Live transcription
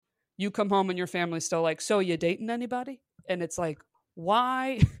you come home and your family's still like, so you dating anybody? And it's like,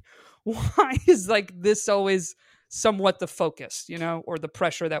 why? Why is like this always somewhat the focus, or the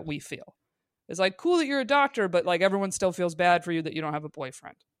pressure that we feel? It's like, cool that you're a doctor, but like everyone still feels bad for you that you don't have a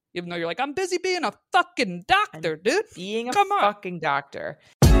boyfriend. Even though you're like, I'm busy being a fucking doctor, dude. Being a Come on. fucking doctor.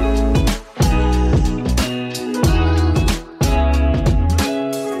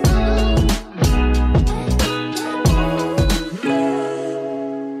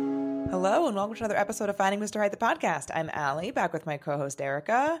 Hello and welcome to another episode of Finding Mr. Height, the podcast. I'm Allie, back with my co-host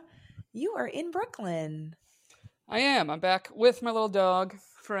Erica. You are in Brooklyn. I am. I'm back with my little dog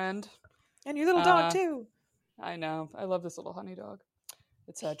friend. And your little dog too. I know. I love this little honey dog.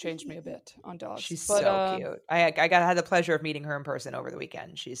 It's changed me a bit on dogs. She's so cute. I had the pleasure of meeting her in person over the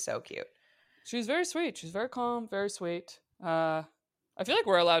weekend. She's so cute. She's very sweet. She's very calm, very sweet. I feel like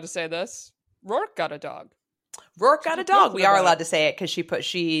we're allowed to say this. Rourke got a dog. Rourke got a dog. We are allowed to say it because she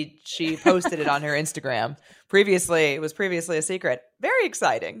posted it on her Instagram. It was previously a secret. Very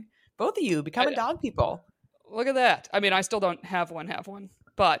exciting. Both of you becoming dog people. Look at that. I mean, I still don't have one,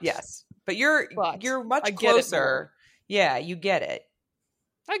 but yes, but you're much closer. Yeah, you get it.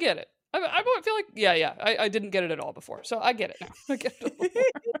 I get it. I feel like I didn't get it at all before, so I get it now. I get it a little more.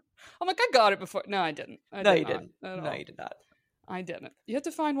 I'm like, I got it before. No, I didn't. No, you didn't. No, you did not. I didn't. You have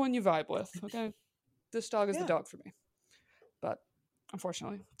to find one you vibe with. Okay, this dog is the dog for me. But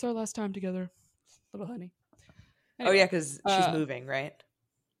unfortunately, it's our last time together, little honey. Anyway, oh yeah, because she's moving, right?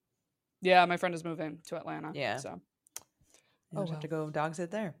 Yeah, my friend is moving to Atlanta. Yeah, so have to go dog sit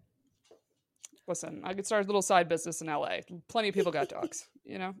there. Listen, I could start a little side business in LA. Plenty of people got dogs,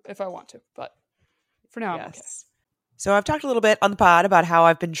 if I want to. But for now, I'm okay. So I've talked a little bit on the pod about how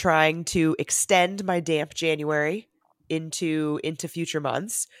I've been trying to extend my damp January into future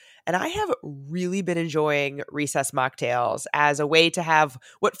months. And I have really been enjoying recess mocktails as a way to have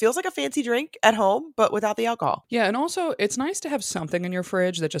what feels like a fancy drink at home, but without the alcohol. Yeah, and also it's nice to have something in your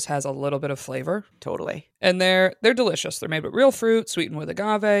fridge that just has a little bit of flavor. Totally. And they're delicious. They're made with real fruit, sweetened with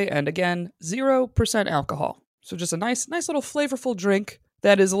agave, and again, 0% alcohol. So just a nice little flavorful drink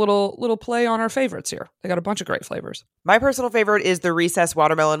that is a little play on our favorites here. They got a bunch of great flavors. My personal favorite is the Recess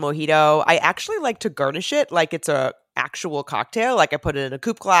Watermelon Mojito. I actually like to garnish it like it's a actual cocktail. Like I put it in a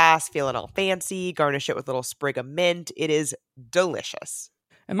coupe glass, feeling all fancy, garnish it with a little sprig of mint. It is delicious.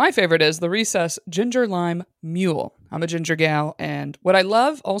 And my favorite is the Recess Ginger Lime Mule. I'm a ginger gal, and what I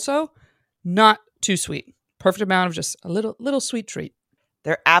love also, not too sweet. Perfect amount of just a little sweet treat.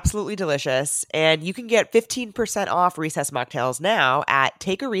 They're absolutely delicious, and you can get 15% off Recess mocktails now at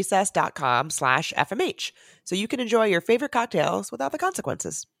takearecess.com/FMH, so you can enjoy your favorite cocktails without the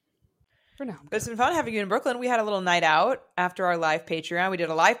consequences. For now. But it's been fun having you in Brooklyn. We had a little night out after our live Patreon. We did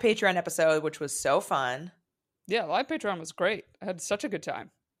a live Patreon episode, which was so fun. Yeah, live Patreon was great. I had such a good time.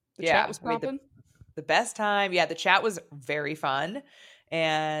 The chat was popping. The best time. Yeah, the chat was very fun.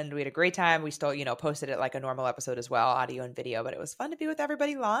 And we had a great time. We still, posted it like a normal episode as well, audio and video, but it was fun to be with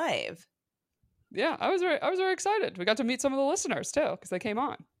everybody live. Yeah, I was very excited. We got to meet some of the listeners too, because they came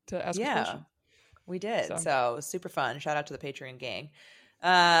on to ask a question. We did. So it was super fun. Shout out to the Patreon gang.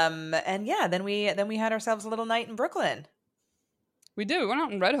 And yeah, then we had ourselves a little night in Brooklyn. We did. We went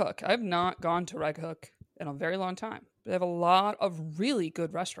out in Red Hook. I have not gone to Red Hook in a very long time. They have a lot of really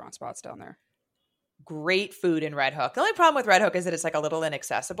good restaurant spots down there. Great food in Red Hook. The only problem with Red Hook is that it's like a little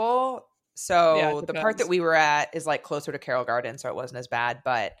inaccessible. So the part that we were at is like closer to Carroll Garden, so it wasn't as bad,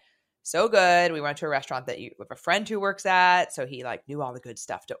 but so good. We went to a restaurant that you have a friend who works at, so he like knew all the good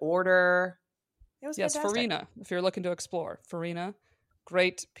stuff to order. It was fantastic. Farina. If you're looking to explore, Farina,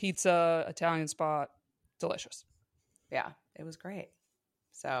 great pizza, Italian spot, delicious. Yeah, it was great.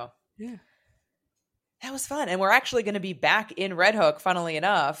 So yeah, that was fun, and we're actually going to be back in Red Hook. Funnily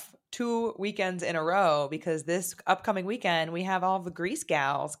enough. 2 weekends in a row, because this upcoming weekend we have all the Grease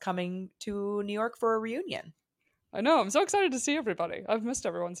gals coming to New York for a reunion. I know. I'm so excited to see everybody. I've missed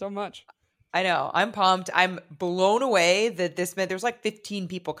everyone so much. I know. I'm pumped. I'm blown away that there's like 15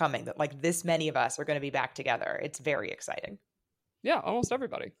 people coming, that like this many of us are going to be back together. It's very exciting. Yeah, almost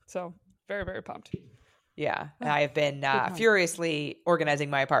everybody. So very, very pumped. Yeah. I have been furiously organizing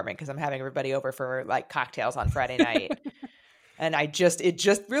my apartment because I'm having everybody over for like cocktails on Friday night. And it just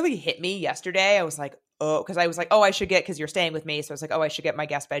really hit me yesterday. I was like, because I should get, because you're staying with me. So I was like, I should get my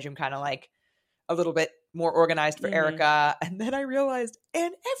guest bedroom kind of like a little bit more organized for Erica. And then I realized,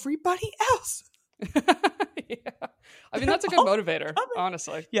 and everybody else. Yeah. I mean, that's a good motivator,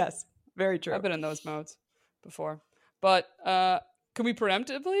 honestly. Yes, very true. I've been in those modes before. But can we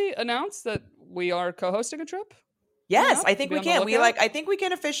preemptively announce that we are co-hosting a trip? Yes, I think we can. I think we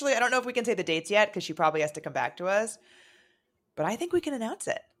can officially, I don't know if we can say the dates yet because she probably has to come back to us. But I think we can announce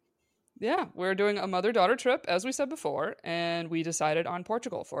it. Yeah, we're doing a mother-daughter trip, as we said before, and we decided on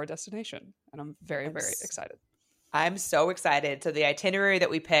Portugal for our destination. And I'm very, very excited. I'm so excited. So the itinerary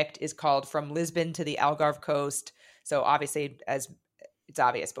that we picked is called From Lisbon to the Algarve Coast. So obviously, as it's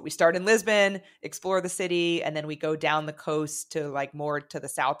obvious, but we start in Lisbon, explore the city, and then we go down the coast to like more to the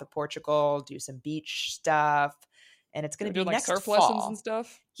south of Portugal, do some beach stuff. And it's going to be like next surf fall. lessons and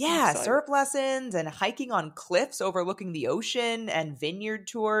stuff. Yeah, surf lessons and hiking on cliffs overlooking the ocean and vineyard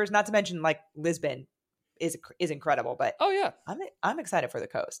tours. Not to mention, like Lisbon is incredible. But oh yeah, I'm excited for the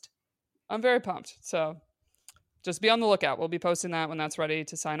coast. I'm very pumped. So just be on the lookout. We'll be posting that when that's ready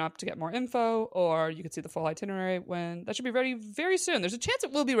to sign up to get more info, or you can see the full itinerary when that should be ready very soon. There's a chance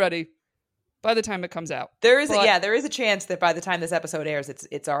it will be ready by the time it comes out. There is a chance that by the time this episode airs,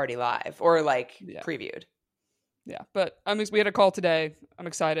 it's already live or previewed. Yeah, but we had a call today. I'm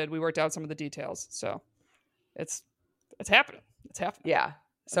excited. We worked out some of the details, so it's happening. It's happening. Yeah.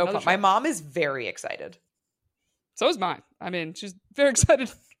 So my mom is very excited. So is mine. I mean, she's very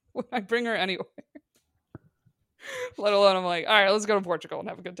excited when I bring her anywhere. Let alone I'm like, all right, let's go to Portugal and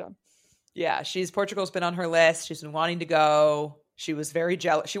have a good time. Yeah, Portugal's been on her list. She's been wanting to go. She was very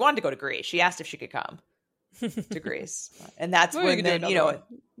jealous. She wanted to go to Greece. She asked if she could come to Greece, and that's when then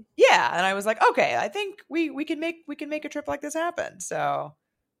yeah. And I was like, okay, I think we can make a trip like this happen. So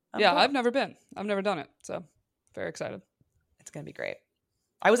I've never been. I've never done it. So very excited. It's gonna be great.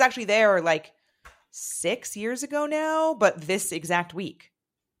 I was actually there like 6 years ago now, but this exact week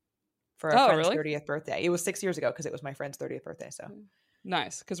for a friend's 30th birthday. It was 6 years ago because it was my friend's 30th birthday. So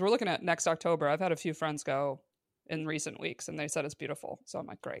nice, because we're looking at next October. I've had a few friends go in recent weeks, and they said it's beautiful. So I'm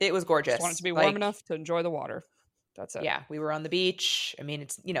like, great. It was gorgeous. Just want it to be warm enough to enjoy the water. That's it. Yeah, we were on the beach. I mean,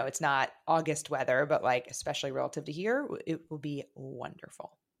 it's not August weather, but like especially relative to here, it will be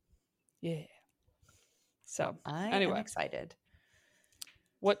wonderful. Yeah. So I am excited.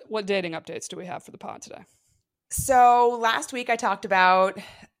 What dating updates do we have for the pod today? So last week I talked about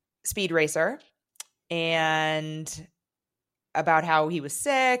Speed Racer and about how he was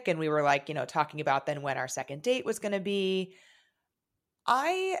sick, and we were like, talking about then when our second date was going to be.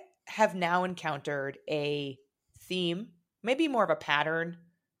 I have now encountered a theme, maybe more of a pattern.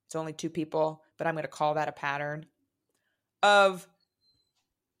 It's only 2 people, but I'm going to call that a pattern of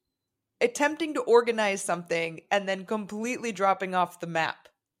attempting to organize something and then completely dropping off the map.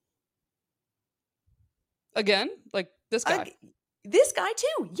 Again, like this guy. This guy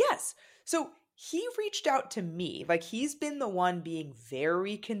too, yes. So he reached out to me. Like he's been the one being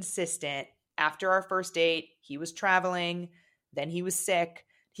very consistent. After our first date, he was traveling, then he was sick.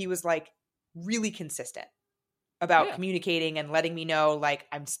 He was like really consistent about communicating and letting me know, like,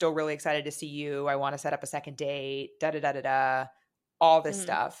 I'm still really excited to see you. I want to set up a second date, all this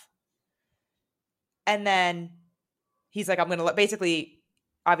stuff. And then he's like, I'm going to basically,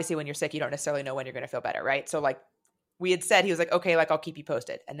 obviously when you're sick, you don't necessarily know when you're going to feel better, right? So like we had said, he was like, okay, like I'll keep you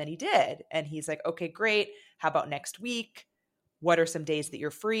posted. And then he did. And he's like, okay, great. How about next week? What are some days that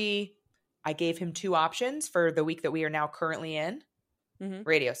you're free? I gave him 2 options for the week that we are now currently in.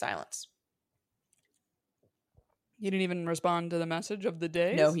 Radio silence. You didn't even respond to the message of the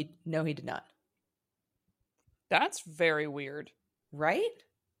days? No, he did not. That's very weird. Right?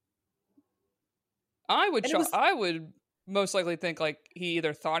 I would most likely think like he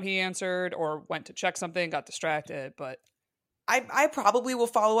either thought he answered or went to check something, got distracted, but I probably will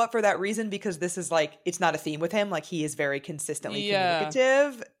follow up for that reason, because this is like, it's not a theme with him. Like he is very consistently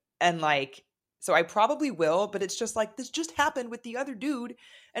communicative, and like, so I probably will, but it's just like, this just happened with the other dude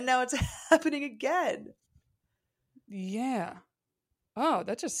and now it's happening again. Yeah. Oh,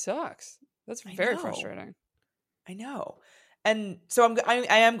 that just sucks. That's very frustrating. I know. And so I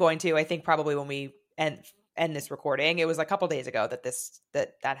am going to, I think probably when we end this recording, it was a couple days ago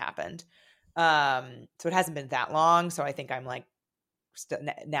that happened. So it hasn't been that long. So I think I'm like,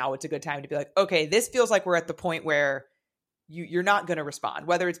 now it's a good time to be like, okay, this feels like we're at the point where you're not going to respond,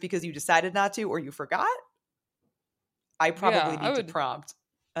 whether it's because you decided not to or you forgot. I probably need to prompt,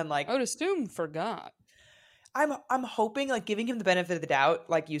 and like, I would assume forgot. I'm hoping, like, giving him the benefit of the doubt.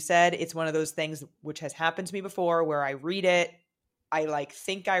 Like you said, it's one of those things which has happened to me before, where I read it, I like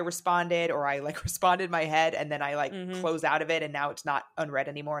think I responded, or I like responded in my head, and then I like close out of it, and now it's not unread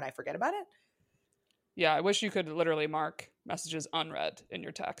anymore, and I forget about it. Yeah, I wish you could literally mark messages unread in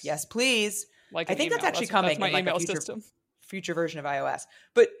your text. Yes, please. Like I think that's actually coming. That's my in like email a system. Future version of iOS.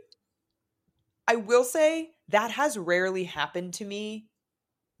 But I will say that has rarely happened to me.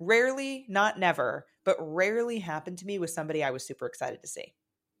 Rarely, not never, but rarely happened to me with somebody I was super excited to see.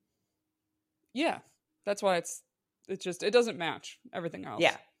 Yeah, that's why it doesn't match everything else.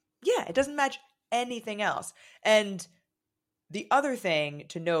 Yeah, it doesn't match anything else. And the other thing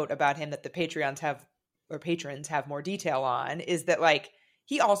to note about him that the patrons have more detail on is that like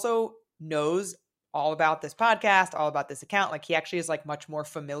he also knows all about this podcast, all about this account. Like he actually is like much more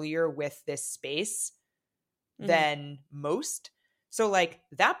familiar with this space than most. So like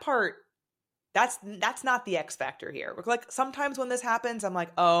that part, that's not the X factor here. Like sometimes when this happens, I'm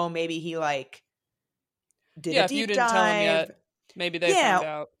like, oh, maybe he like did a deep if you didn't dive. tell him yet, maybe they found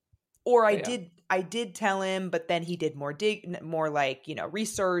out. Or I did tell him, but then he did more like, you know,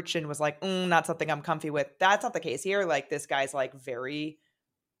 research and was like, not something I'm comfy with. That's not the case here. Like this guy's like very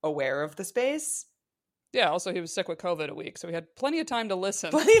aware of the space. Yeah, also he was sick with COVID a week, so he had plenty of time to listen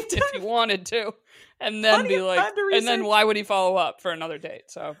if he wanted to. And then be like, and then why would he follow up for another date?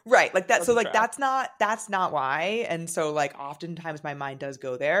 So right, like that. So like that's not why. And so like oftentimes my mind does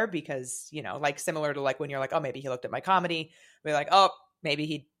go there because, you know, like similar to like when you're like, oh, maybe he looked at my comedy. We're like, oh, maybe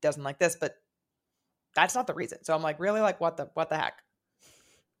he doesn't like this, but that's not the reason. So I'm like, really, like what the heck?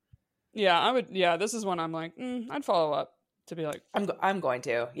 Yeah, I would. Yeah, this is when I'm like, I'd follow up. To be like, I'm going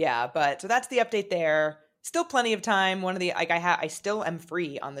to, yeah. But so that's the update there. Still plenty of time. One of the like I still am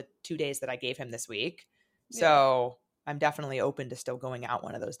free on the 2 days that I gave him this week, so I'm definitely open to still going out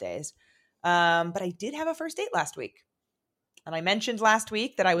one of those days. But I did have a first date last week, and I mentioned last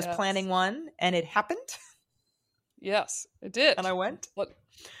week that I was planning one, and it happened. Yes, it did, and I went.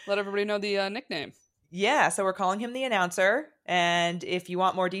 Let everybody know the nickname. Yeah, so we're calling him the Announcer, and if you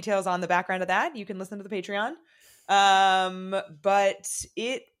want more details on the background of that, you can listen to the Patreon. But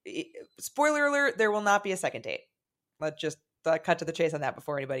it spoiler alert, there will not be a second date. Let's just cut to the chase on that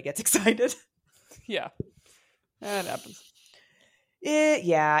before anybody gets excited. Yeah, that happens.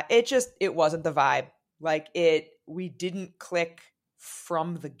 It wasn't the vibe. Like we didn't click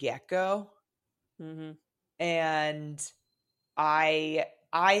from the get-go. Mm-hmm. And I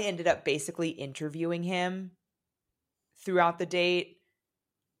ended up basically interviewing him throughout the date,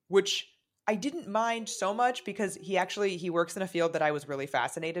 which I didn't mind so much because he works in a field that I was really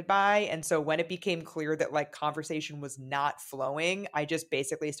fascinated by. And so when it became clear that like conversation was not flowing, I just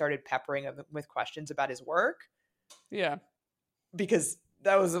basically started peppering him with questions about his work. Yeah. Because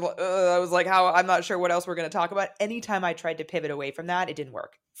I was like, I'm not sure what else we're going to talk about. Anytime I tried to pivot away from that, it didn't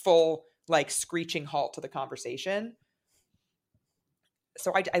work. Full like screeching halt to the conversation.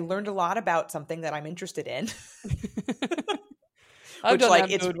 So I learned a lot about something that I'm interested in. I've done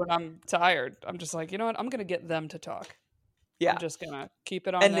that mood when I'm tired. I'm just like, you know what? I'm going to get them to talk. Yeah. I'm just going to keep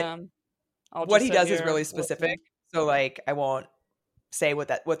it on them. What he does is really specific. So like, I won't say what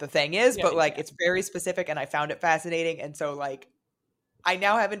the thing is, but like, it's very specific and I found it fascinating. And so like, I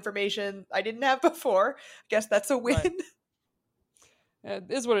now have information I didn't have before. I guess that's a win. Right. It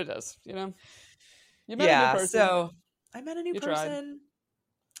is what it is, you know? You met a new person. So I met a new person.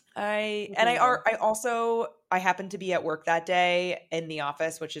 I happened to be at work that day in the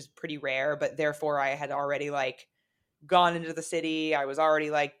office, which is pretty rare, but therefore I had already like gone into the city. I was already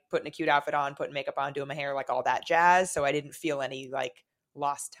like putting a cute outfit on, putting makeup on, doing my hair, like all that jazz. So I didn't feel any like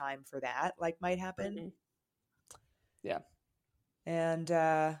lost time for that, like might happen. Mm-hmm. Yeah. And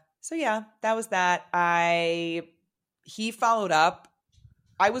so yeah, that was that. He followed up.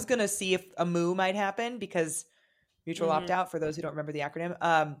 I was gonna see if a moo might happen because mutual opt-out, for those who don't remember the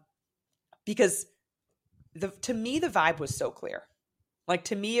acronym. Because to me the vibe was so clear. Like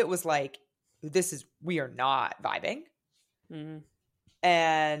to me it was like, we are not vibing. Mm-hmm.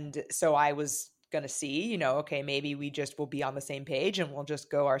 And so I was gonna see, you know, okay, maybe we just will be on the same page and we'll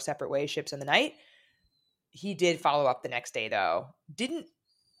just go our separate ways, ships in the night. He did follow up the next day though. Didn't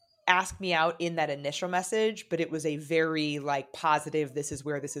ask me out in that initial message, but it was a very like positive, this is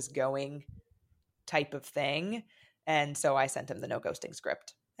where this is going type of thing. And so I sent him the no ghosting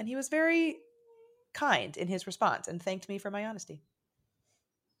script. And he was very kind in his response and thanked me for my honesty.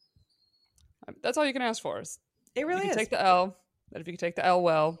 That's all you can ask for. It really is. Take the L. That if you can take the L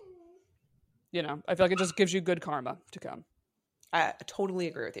well, you know, I feel like it just gives you good karma to come. I totally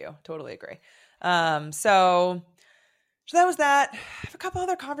agree with you. Totally agree. So that was that. I have a couple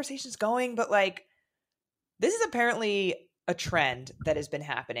other conversations going, but like this is apparently a trend that has been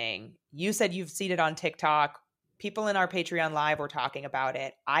happening. You said you've seen it on TikTok. People in our Patreon live were talking about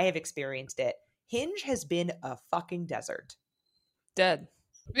it. I have experienced it. Hinge has been a fucking desert. Dead.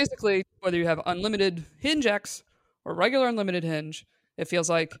 Basically, whether you have unlimited Hinge X or regular unlimited Hinge, it feels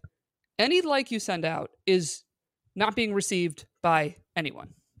like any like you send out is not being received by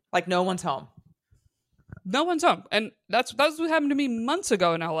anyone. Like no one's home. No one's home. And that's what happened to me months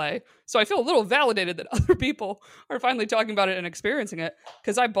ago in LA. So I feel a little validated that other people are finally talking about it and experiencing it.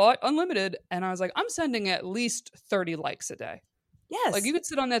 Because I bought unlimited and I was like, I'm sending at least 30 likes a day. Yes. Like you could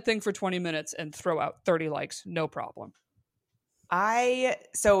sit on that thing for 20 minutes and throw out 30 likes, no problem.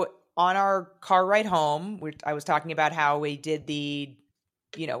 So on our car ride home, I was talking about how we did we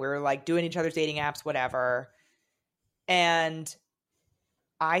were like doing each other's dating apps, whatever. And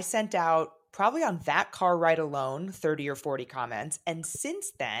I sent out probably on that car ride alone, 30 or 40 comments. And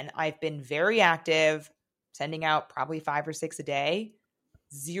since then, I've been very active, sending out probably 5 or 6 a day.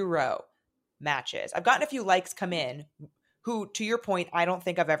 0 matches. I've gotten a few likes come in who, to your point, I don't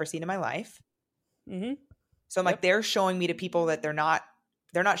think I've ever seen in my life. Mm-hmm. So I'm like, they're showing me to people that they're not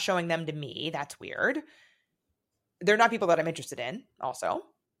showing them to me. That's weird. They're not people that I'm interested in also.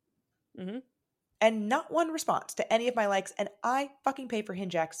 Mm-hmm. And not one response to any of my likes. And I fucking pay for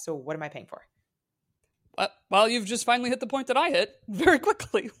HingeX, so what am I paying for? Well, you've just finally hit the point that I hit very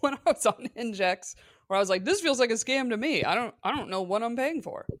quickly when I was on HingeX, where I was like, this feels like a scam to me. I don't know what I'm paying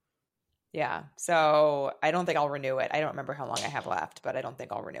for. Yeah. So I don't think I'll renew it. I don't remember how long I have left, but I don't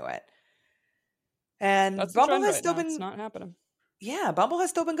think I'll renew it. And That's Bumble has still been... It's not happening. Yeah, Bumble has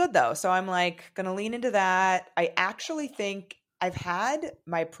still been good though. So I'm like going to lean into that. I actually think I've had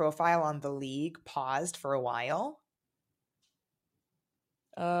my profile on The League paused for a while.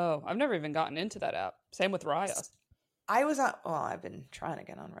 Oh, I've never even gotten into that app. Same with Raya. I was on... Well, I've been trying to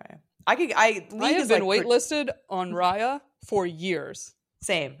get on Raya. I have been waitlisted on Raya for years.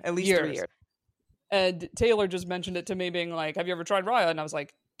 Same, at least 3 years. And Taylor just mentioned it to me being like, have you ever tried Raya? And I was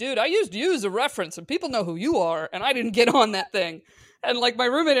like, dude, I used you as a reference and people know who you are. And I didn't get on that thing. And like my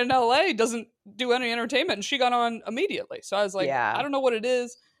roommate in LA doesn't do any entertainment and she got on immediately. So I was like, I don't know what it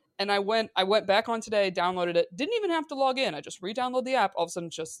is. And I went back on today, downloaded it, didn't even have to log in. I just re-download the app. All of a sudden,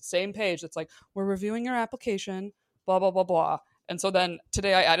 just same page. It's like, we're reviewing your application, blah, blah, blah, blah. And so then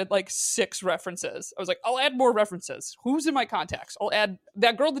today I added like 6 references. I was like, I'll add more references. Who's in my contacts? I'll add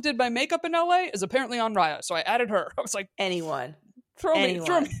that girl that did my makeup in LA is apparently on Raya. So I added her. I was like, anyone. Throw me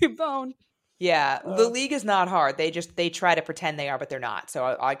a bone. Yeah. The League is not hard. They try to pretend they are, but they're not.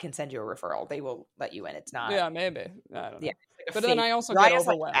 So I can send you a referral. They will let you in. It's not. Yeah, maybe. I don't know. Yeah. But then I also get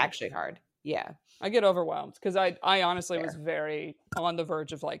overwhelmed. Like actually hard. Yeah. I get overwhelmed because I honestly was very on the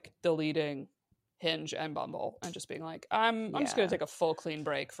verge of like deleting Hinge and Bumble and just being like, I'm just going to take a full clean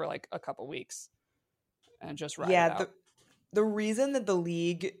break for like a couple weeks and just ride it out. The reason that The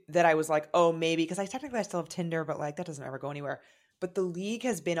League, that I was like, oh, maybe, because I still have Tinder, but like that doesn't ever go anywhere. But The League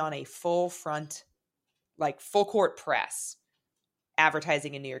has been on a full court press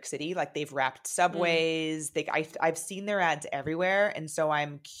advertising in New York City. Like they've wrapped subways. I've seen their ads everywhere. And so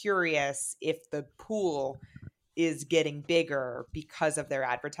I'm curious if the pool is getting bigger because of their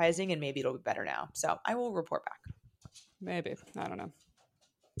advertising, and maybe it'll be better now. So I will report back. Maybe. I don't know.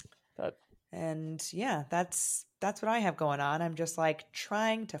 And yeah, that's what I have going on. I'm just like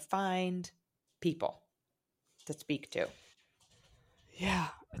trying to find people to speak to. Yeah.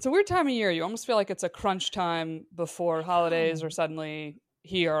 It's a weird time of year. You almost feel like it's a crunch time before holidays are suddenly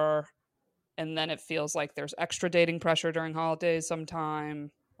here. And then it feels like there's extra dating pressure during holidays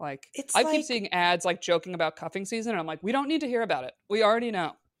sometime. Like I keep seeing ads like joking about cuffing season. And I'm like, we don't need to hear about it. We already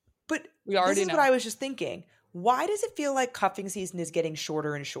know. But this is what I was just thinking. Why does it feel like cuffing season is getting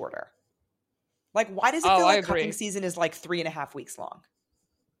shorter and shorter? Like, why does it feel like cuffing season is like 3.5 weeks long?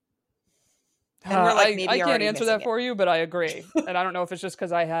 And we're like, I can't answer that for you, but I agree. And I don't know if it's just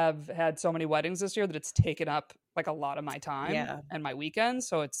because I have had so many weddings this year that it's taken up like a lot of my time and my weekends.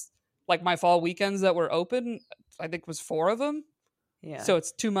 So it's like my fall weekends that were open, I think was 4 of them. Yeah. So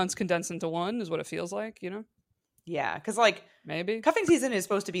it's 2 months condensed into 1 is what it feels like, you know? Yeah. Because like maybe cuffing season is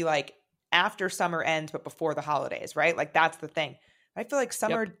supposed to be like after summer ends, but before the holidays, right? Like that's the thing. I feel like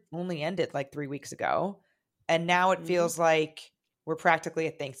summer only ended like 3 weeks ago. And now it feels like we're practically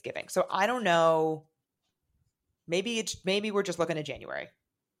at Thanksgiving. So I don't know. Maybe we're just looking at January.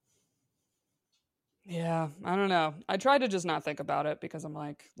 Yeah, I don't know. I try to just not think about it because I'm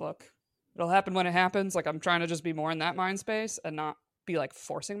like, look, it'll happen when it happens. Like I'm trying to just be more in that mind space and not be like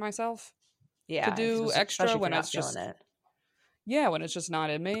forcing myself to do extra when it's just when it's just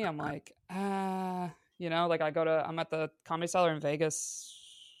not in me. I'm like, you know, like I'm at the Comedy Cellar in Vegas.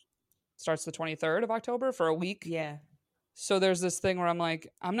 Starts the 23rd of October for a week. Yeah. So there's this thing where I'm like,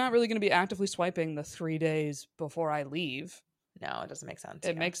 I'm not really going to be actively swiping the 3 days before I leave. No, it doesn't make sense.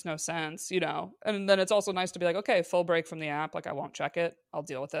 It makes no sense, you know? And then it's also nice to be like, okay, full break from the app. Like I won't check it. I'll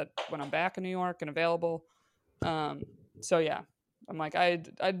deal with it when I'm back in New York and available. So yeah, I'm like,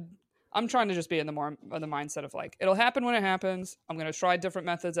 I'm trying to just be in the mindset of like, it'll happen when it happens. I'm going to try different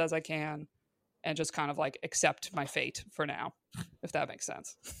methods as I can and just kind of like accept my fate for now, if that makes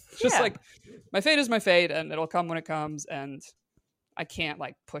sense. Just like my fate is my fate and it'll come when it comes and I can't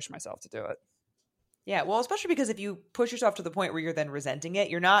like push myself to do it. Yeah, well, especially because if you push yourself to the point where you're then resenting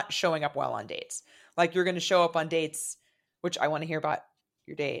it, you're not showing up well on dates. Like you're going to show up on dates which I want to hear about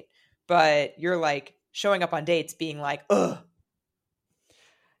your date, but you're like showing up on dates being like, ugh.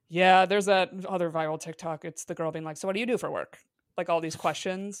 Yeah, there's that other viral TikTok. It's the girl being like, so what do you do for work? Like all these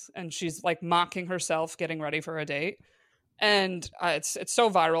questions. And she's like mocking herself getting ready for a date. And it's so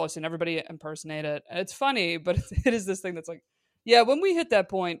viral. I've seen everybody impersonate it. And it's funny, but it is this thing that's like, yeah, when we hit that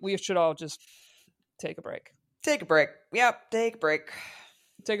point, we should all just take a break. Take a break. Yep, take a break.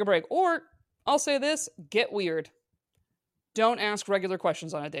 Take a break. Or I'll say this, get weird. Don't ask regular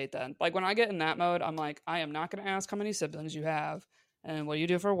questions on a date then. Like when I get in that mode, I'm like, I am not going to ask how many siblings you have and what do you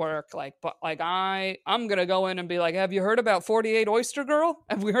do for work. Like, but like I'm going to go in and be like, have you heard about 48 Oyster Girl?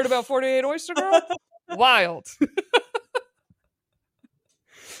 Have we heard about 48 Oyster Girl? Wild.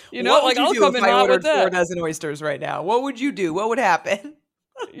 You know, like I'll come in hot with that. 4 dozen oysters right now. What would you do? What would happen?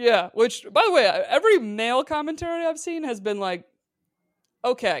 Yeah, which, by the way, every male commentary I've seen has been like,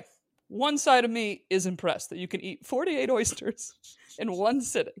 okay, one side of me is impressed that you can eat 48 oysters in one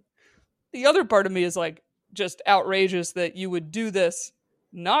sitting. The other part of me is like, just outrageous that you would do this,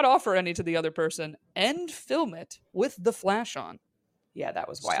 not offer any to the other person, and film it with the flash on. Yeah, that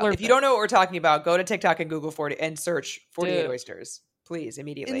was wild. If you don't know what we're talking about, go to TikTok and Google and search 48 Dude. Oysters. Please,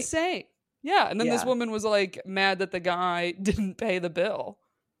 immediately. Insane. Yeah, and then this woman was like mad that the guy didn't pay the bill.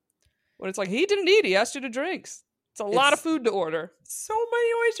 When it's like, he didn't eat, he asked you to drinks. It's a lot of food to order. So many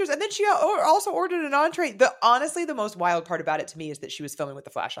oysters. And then she also ordered an entree. Honestly, the most wild part about it to me is that she was filming with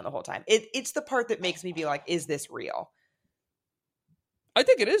the flash on the whole time. It's the part that makes me be like, is this real? I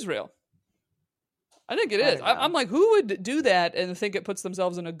think it is real. I think it is. I'm like, who would do that and think it puts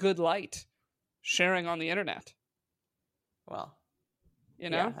themselves in a good light sharing on the internet? Well, you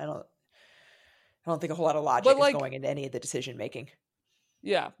know? Yeah, I don't think a whole lot of logic is going into any of the decision making.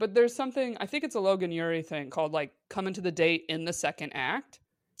 Yeah, but there's something, I think it's a Logan Ury thing called like coming to the date in the second act.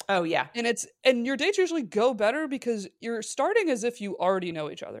 Oh yeah. And your dates usually go better because you're starting as if you already know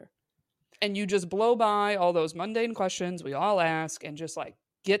each other. And you just blow by all those mundane questions we all ask and just like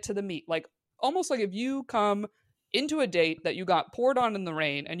get to the meat. Like almost like if you come into a date that you got poured on in the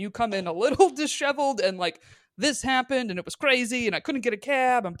rain and you come in a little disheveled and like, this happened and it was crazy and I couldn't get a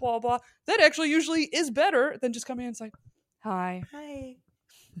cab and blah, blah. That actually usually is better than just coming in and it's like, hi.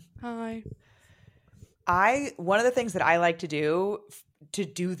 One of the things that I like to do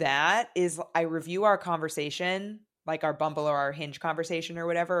that is I review our conversation, like our Bumble or our Hinge conversation or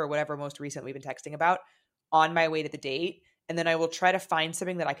whatever most recent we've been texting about on my way to the date. And then I will try to find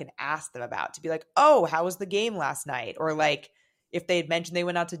something that I can ask them about to be like, oh, how was the game last night? Or like, if they had mentioned they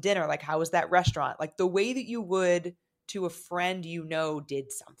went out to dinner, like, how was that restaurant? Like the way that you would to a friend you know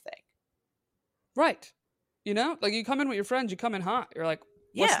did something. Right. You know, like you come in with your friends, you come in hot. You're like,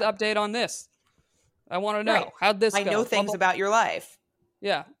 what's the update on this? I want to know. Right. How'd this go? I know things about your life.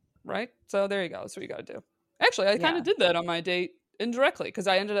 Yeah. Right. So there you go. That's what you got to do. Actually, I kind of did that on my date indirectly because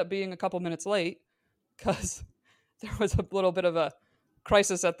I ended up being a couple minutes late because there was a little bit of a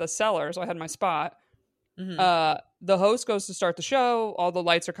crisis at the cellar. So I had my spot. Mm-hmm. The host goes to start the show. All the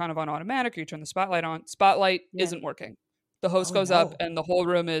lights are kind of on automatic. You turn the spotlight on. Spotlight isn't working. The host goes up and the whole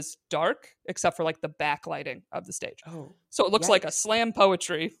room is dark except for like the backlighting of the stage. Oh, so it looks like a slam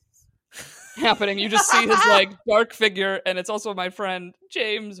poetry happening. You just see his like dark figure. And it's also my friend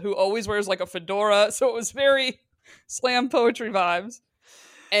James who always wears like a fedora. So it was very slam poetry vibes.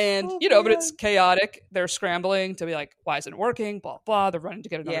 And, but it's chaotic. They're scrambling to be like, why isn't it working? Blah, blah. They're running to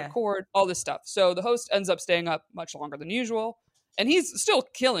get another cord, all this stuff. So the host ends up staying up much longer than usual. And he's still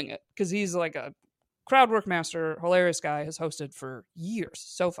killing it because he's like a crowd work master, hilarious guy, has hosted for years.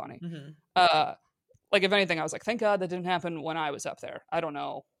 So funny. Mm-hmm. Like, if anything, I was like, thank God that didn't happen when I was up there. I don't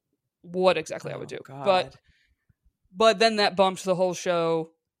know what exactly I would do. God. But then that bumped the whole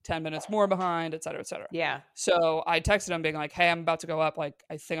show 10 minutes more behind, et cetera, et cetera. Yeah. So I texted him being like, hey, I'm about to go up. Like,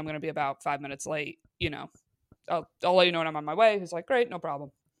 I think I'm going to be about 5 minutes late. I'll let you know when I'm on my way. He's like, great, no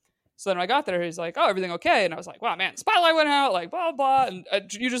problem. So then when I got there, he's like, oh, everything okay? And I was like, wow, man, spotlight went out, like, blah, blah.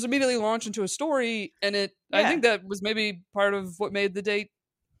 And you just immediately launch into a story. And I think that was maybe part of what made the date,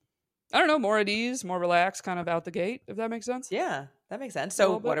 I don't know, more at ease, more relaxed kind of out the gate, if that makes sense. Yeah, that makes sense.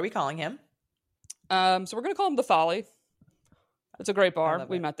 So what are we calling him? So we're going to call him The Folly. It's a great bar.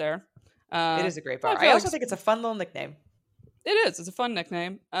 We met there. It is a great bar. I also think it's a fun little nickname. It is. It's a fun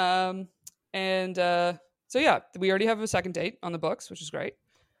nickname. So yeah, we already have a second date on the books, which is great.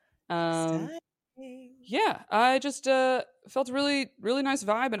 Yeah, I just felt a really, really nice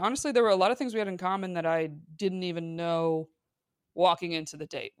vibe. And honestly, there were a lot of things we had in common that I didn't even know walking into the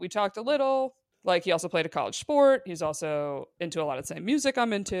date. We talked a little. Like, he also played a college sport. He's also into a lot of the same music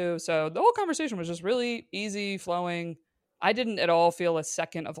I'm into. So the whole conversation was just really easy, flowing. I didn't at all feel a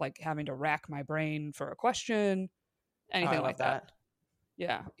second of like having to rack my brain for a question. anything I like love that.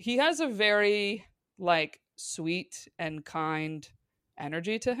 Yeah. He has a very like sweet and kind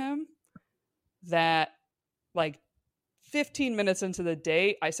energy to him that like 15 minutes into the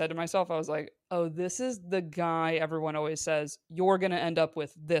date, I said to myself, I was like, oh, this is the guy everyone always says you're going to end up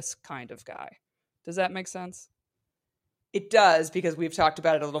with, this kind of guy. Does that make sense? It does, because we've talked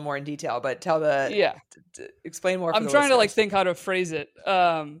about it a little more in detail, but explain more for I'm the trying to like listeners. think how to phrase it.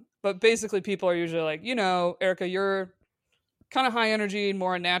 But basically people are usually like, Erica, you're kind of high energy and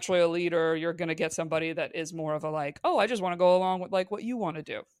more naturally a leader. You're going to get somebody that is more of a like, oh, I just want to go along with like what you want to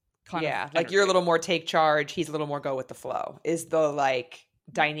do kind of energy. Like you're a little more take charge, he's a little more go with the flow, is the like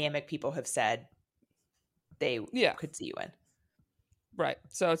dynamic people have said they could see you in. Right.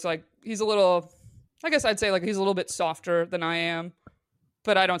 So it's like he's a little, I guess I'd say like he's a little bit softer than I am,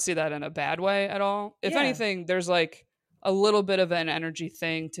 but I don't see that in a bad way at all. If anything, there's like a little bit of an energy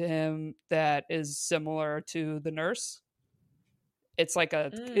thing to him that is similar to the nurse. It's like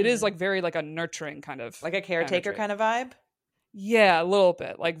it is like very like a nurturing kind of, like a caretaker kind of vibe. Yeah, a little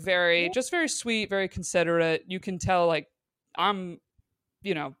bit. Like just very sweet, very considerate. You can tell like I'm,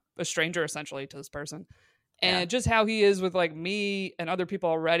 a stranger essentially to this person. And just how he is with like me and other people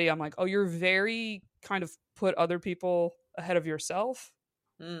already, I'm like, oh, you're very kind of put other people ahead of yourself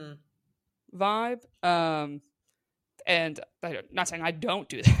vibe. And I'm not saying I don't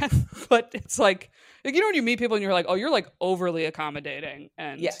do that, but it's like when you meet people and you're like, oh, you're like overly accommodating.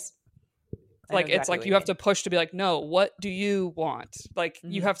 And yes. Like it's like you have to push to be like, no, what do you want? Like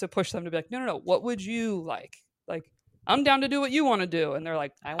you have to push them to be like, no, what would you like? Like I'm down to do what you want to do. And they're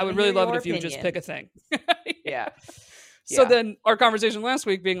like, I would really love it if you would just pick a thing. Yeah. So then our conversation last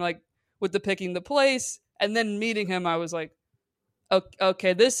week being like with the picking the place and then meeting him, I was like,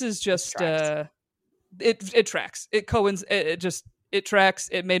 okay, this is just it tracks. It tracks.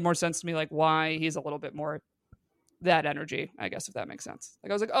 It made more sense to me like why he's a little bit more that energy, I guess, if that makes sense.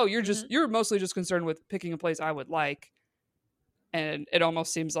 Like I was like, oh, you're mostly just concerned with picking a place I would like. And it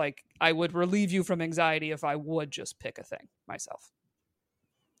almost seems like I would relieve you from anxiety if I would just pick a thing myself.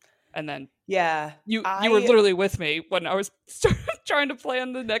 And then you were literally with me when I was trying to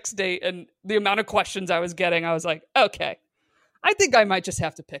plan the next date, and the amount of questions I was getting, I was like, okay, I think I might just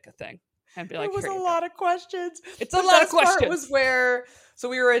have to pick a thing and be like, it was a lot of questions. It's a lot of questions. Part was so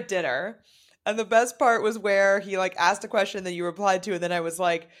we were at dinner, and the best part was where he like asked a question that you replied to, and then I was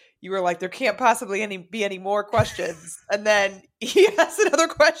like, you were like, there can't possibly be any more questions. And then he asked another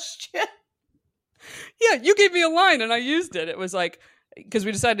question. Yeah, you gave me a line and I used it. It was like, because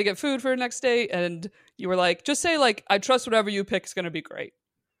we decided to get food for the next day, and you were like, just say like, I trust whatever you pick is going to be great.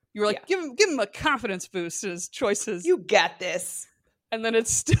 You were like, give him a confidence boost to his choices. You got this. And then it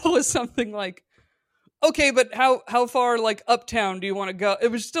still was something like, okay, but how far like uptown do you want to go? It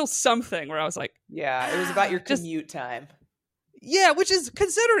was still something where I was like, it was about your commute time. Yeah, which is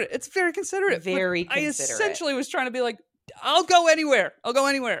considerate. It's very considerate. Very considerate. I essentially was trying to be like, I'll go anywhere.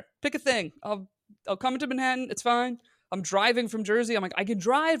 Pick a thing. I'll come into Manhattan. It's fine. I'm driving from Jersey. I'm like, I can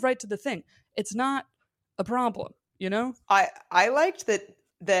drive right to the thing. It's not a problem, I liked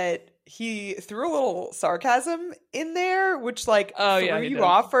that he threw a little sarcasm in there, which like threw you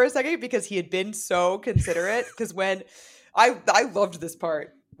off for a second because he had been so considerate. Because when I loved this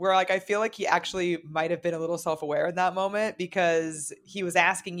part where like I feel like he actually might have been a little self-aware in that moment, because he was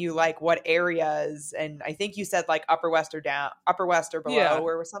asking you like what areas, and I think you said like Upper West or below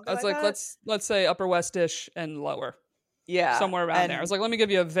or something. I was like let's say Upper West-ish and lower. Yeah. Somewhere around there. I was like, let me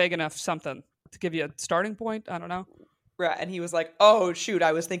give you a vague enough something to give you a starting point. I don't know. Right. And he was like, oh shoot,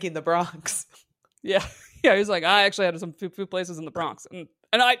 I was thinking the Bronx. Yeah. Yeah. He was like, I actually had some food places in the Bronx. And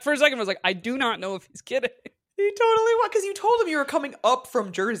I, for a second, was like, I do not know if he's kidding. He totally was, because you told him you were coming up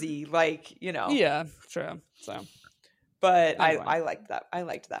from Jersey, like, Yeah, true. So, but anyway. I liked that. I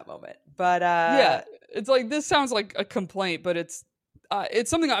liked that moment. But it's like, this sounds like a complaint, but it's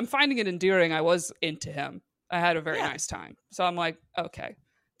something I'm finding it endearing. I was into him. I had a very nice time. So I'm like, okay.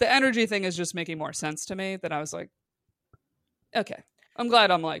 The energy thing is just making more sense to me. That I was like, okay. I'm glad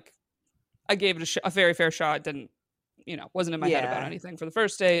I'm like, I gave it a very fair shot. Didn't, wasn't in my head about anything for the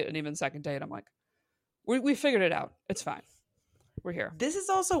first date, and even second date. I'm like, we figured it out. It's fine. We're here. This is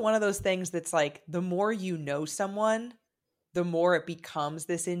also one of those things that's like, the more you know someone, the more it becomes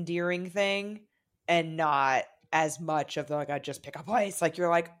this endearing thing, and not as much of the, like, I just pick a place. Like, you're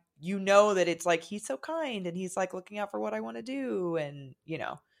like, that it's like, he's so kind and he's like looking out for what I want to do. And,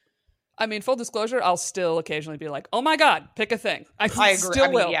 I mean, full disclosure, I'll still occasionally be like, oh my God, pick a thing. I agree.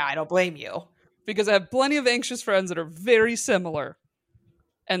 Still will. Yeah, I don't blame you. Because I have plenty of anxious friends that are very similar.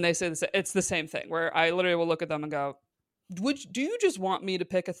 And they say it's the same thing, where I literally will look at them and go, do you just want me to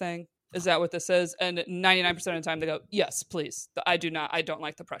pick a thing? Is that what this is? And 99% of the time they go, yes, please. I don't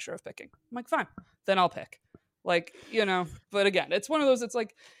like the pressure of picking. I'm like, fine, then I'll pick. Like, but again, it's one of those, it's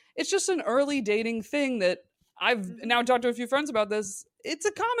like, it's just an early dating thing that I've now talked to a few friends about this. It's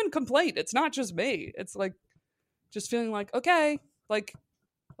a common complaint. It's not just me. It's like just feeling like, okay, like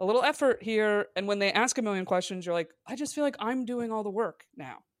a little effort here. And when they ask a million questions, you're like, I just feel like I'm doing all the work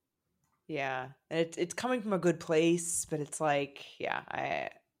now. Yeah. And it's coming from a good place, but it's like, yeah,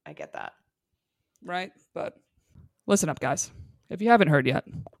 I get that. Right? But listen up, guys. If you haven't heard yet,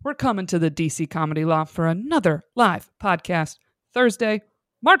 we're coming to the DC Comedy Loft for another live podcast Thursday,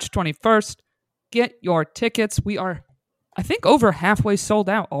 March 21st. Get your tickets. We are, I think, over halfway sold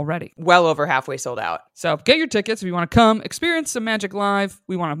out already. Well over halfway sold out. So get your tickets if you want to come experience some magic live.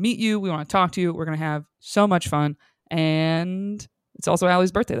 We want to meet you. We want to talk to you. We're going to have so much fun. And it's also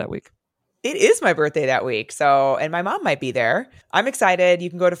Allie's birthday that week. It is my birthday that week. So, and my mom might be there. I'm excited. You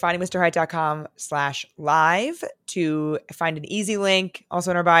can go to findingmrheight.com/live to find an easy link also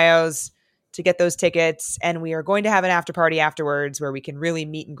in our bios to get those tickets. And we are going to have an after party afterwards where we can really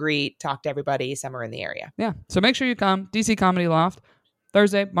meet and greet, talk to everybody somewhere in the area. Yeah. So make sure you come. DC Comedy Loft,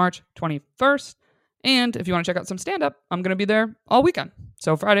 Thursday, March 21st. And if you want to check out some stand-up, I'm going to be there all weekend.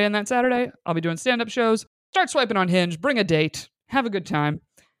 So Friday and that Saturday, I'll be doing stand-up shows. Start swiping on Hinge, bring a date, have a good time.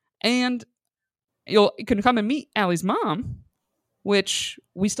 And you can come and meet Allie's mom, which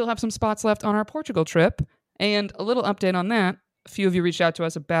we still have some spots left on our Portugal trip. And a little update on that. A few of you reached out to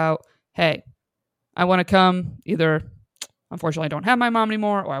us about, hey, I want to come either, unfortunately, I don't have my mom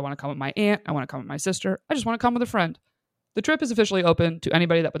anymore, or I want to come with my aunt, I want to come with my sister, I just want to come with a friend. The trip is officially open to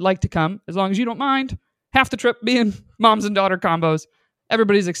anybody that would like to come, as long as you don't mind. Half the trip being moms and daughter combos.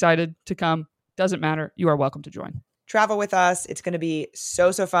 Everybody's excited to come. Doesn't matter. You are welcome to join. Travel with us. It's going to be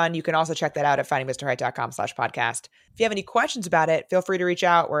so fun. You can also check that out at findingmrheight.com/podcast. If you have any questions about it, feel free to reach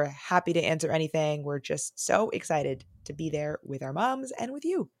out. We're happy to answer anything. We're just so excited to be there with our moms and with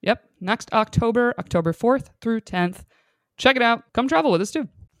you. Yep. Next October 4th through 10th. Check it out. Come travel with us too.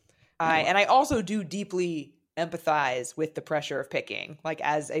 And I also do deeply empathize with the pressure of picking. Like,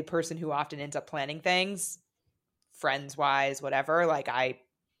 as a person who often ends up planning things, friends-wise, whatever, like I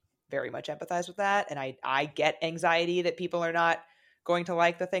very much empathize with that. And I get anxiety that people are not going to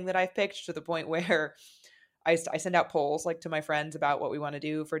like the thing that I've picked, to the point where I send out polls like to my friends about what we want to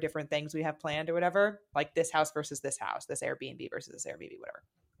do for different things we have planned or whatever, like this house versus this house, this Airbnb versus this Airbnb, whatever.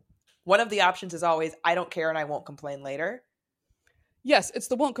 One of the options is always, I don't care and I won't complain later. Yes, it's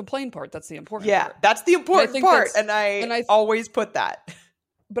the won't complain part that's the important part. Yeah, that's the important part. And I always put that.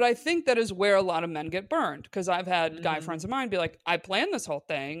 But I think that is where a lot of men get burned, because I've had guy friends of mine be like, I planned this whole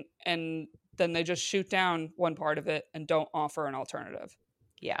thing, and then they just shoot down one part of it and don't offer an alternative.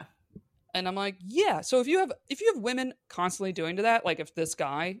 Yeah. And I'm like, yeah. So if you have women constantly doing to that, like if this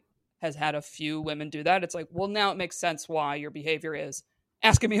guy has had a few women do that, it's like, well, now it makes sense why your behavior is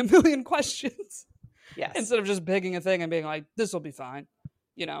asking me a million questions. Yes. Instead of just picking a thing and being like, this will be fine,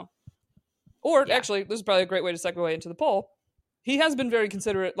 Or actually, this is probably a great way to segue into the poll. He has been very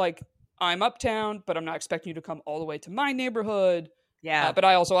considerate, like, I'm uptown, but I'm not expecting you to come all the way to my neighborhood. Yeah. But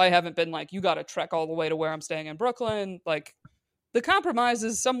I haven't been like, you got to trek all the way to where I'm staying in Brooklyn. Like, the compromise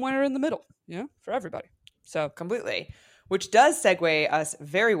is somewhere in the middle, for everybody. So completely, which does segue us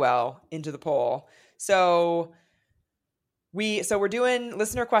very well into the poll. So we're doing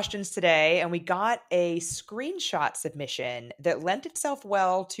listener questions today, and we got a screenshot submission that lent itself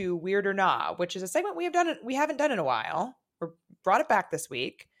well to Weird or Nah, which is a segment we haven't done in a while. We brought it back this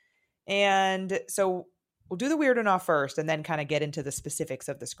week. And so we'll do the Weird or Nah first and then kind of get into the specifics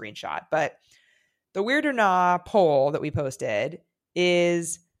of the screenshot. But the Weird or Nah poll that we posted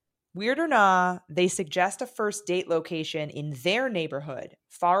is, Weird or Nah, they suggest a first date location in their neighborhood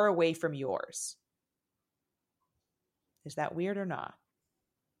far away from yours. Is that weird or not?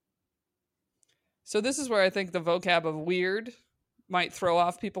 So this is where I think the vocab of weird might throw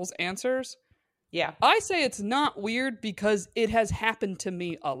off people's answers. Yeah. I say it's not weird because it has happened to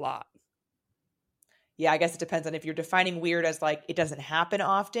me a lot. Yeah, I guess it depends on if you're defining weird as like it doesn't happen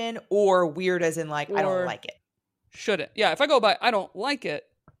often, or weird as in like I don't like it. Shouldn't. Yeah, if I go by I don't like it,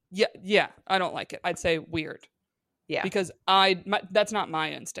 yeah, I don't like it. I'd say weird. Yeah. Because that's not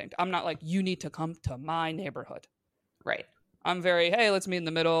my instinct. I'm not like, you need to come to my neighborhood. Right. I'm very, hey, let's meet in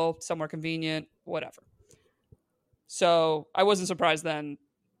the middle, somewhere convenient, whatever. So I wasn't surprised then.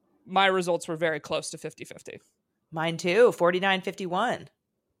 My results were very close to 50-50. Mine too, 49-51.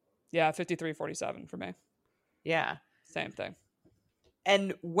 Yeah, 53-47 for me. Yeah. Same thing.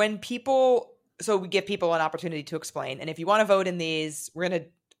 And when so we give people an opportunity to explain. And if you want to vote in these, we're going to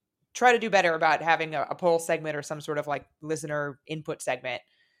try to do better about having a poll segment or some sort of like listener input segment.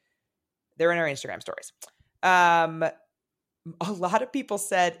 They're in our Instagram stories. A lot of people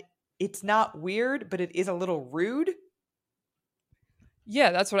said it's not weird, but it is a little rude.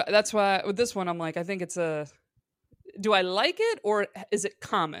 Yeah, that's why with this one I'm like, I think it's do I like it or is it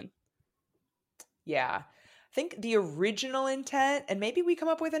common? Yeah. I think the original intent, and maybe we come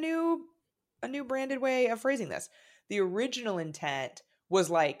up with a new branded way of phrasing this. The original intent was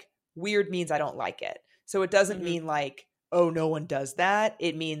like, weird means I don't like it. So it doesn't mean like, oh, no one does that.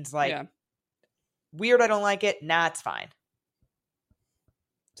 It means like, weird, I don't like it. Nah, it's fine.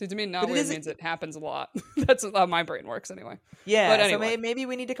 See, to me, not weird means it happens a lot. That's how my brain works anyway. Yeah, but anyway. So maybe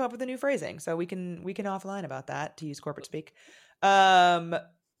we need to come up with a new phrasing. So we can offline about that, to use corporate speak. Anyway,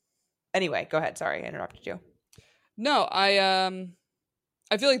 go ahead. Sorry, I interrupted you. No, I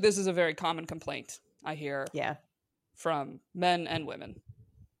feel like this is a very common complaint I hear from men and women.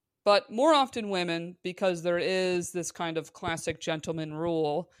 But more often women, because there is this kind of classic gentleman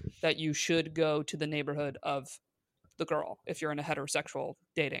rule that you should go to the neighborhood of the girl if you're in a heterosexual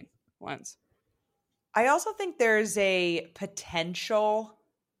dating lens. I also think there's a potential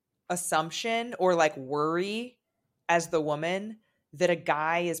assumption or like worry as the woman that a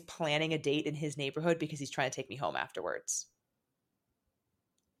guy is planning a date in his neighborhood because he's trying to take me home afterwards.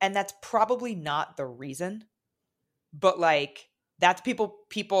 And that's probably not the reason, but like that's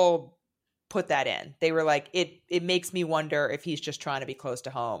people put that in. They were like, it makes me wonder if he's just trying to be close to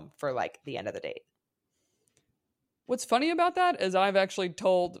home for like the end of the date. What's funny about that is I've actually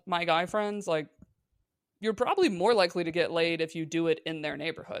told my guy friends, like, you're probably more likely to get laid if you do it in their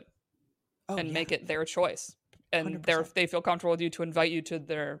neighborhood and make it their choice. And they feel comfortable with you to invite you to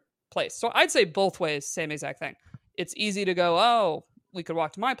their place. So I'd say both ways, same exact thing. It's easy to go, oh, we could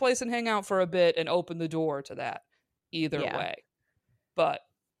walk to my place and hang out for a bit and open the door to that either way. But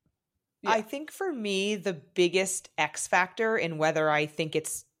I think for me, the biggest X factor in whether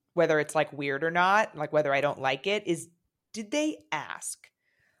it's like weird or not, like whether I don't like it, is did they ask?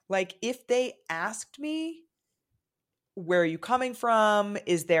 Like if they asked me, where are you coming from?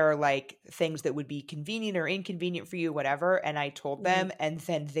 Is there like things that would be convenient or inconvenient for you, whatever? And I told them, and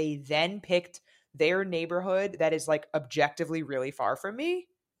then they picked their neighborhood that is like objectively really far from me.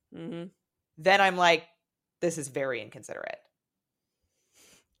 Then I'm like, this is very inconsiderate.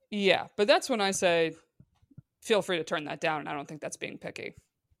 Yeah, but that's when I say, feel free to turn that down. And I don't think that's being picky.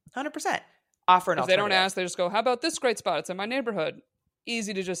 100%. Offer an alternative. If they don't ask, they just go, how about this great spot? It's in my neighborhood.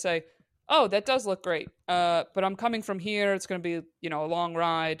 Easy to just say, oh, that does look great. But I'm coming from here. It's going to be, a long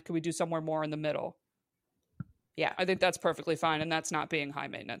ride. Could we do somewhere more in the middle? Yeah. I think that's perfectly fine. And that's not being high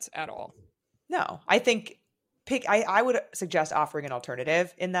maintenance at all. No, I think I would suggest offering an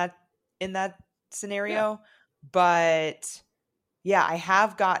alternative in that scenario. Yeah. But yeah, I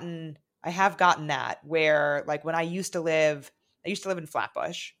have gotten that where like when I used to live in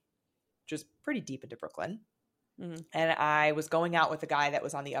Flatbush, which is pretty deep into Brooklyn. And I was going out with a guy that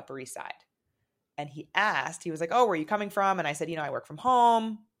was on the Upper East Side. And he was like, oh, where are you coming from? And I said, I work from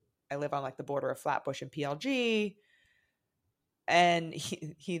home. I live on like the border of Flatbush and PLG. And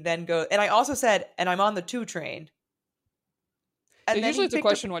he then goes, and I also said, and I'm on the 2 train. And usually it's a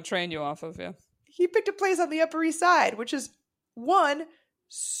question what train you off of, yeah. He picked a place on the Upper East Side, which is 1,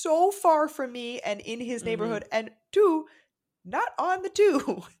 so far from me and in his neighborhood, and 2, not on the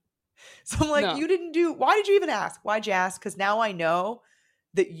 2. So I'm like, why did you even ask? Why'd you ask? Because now I know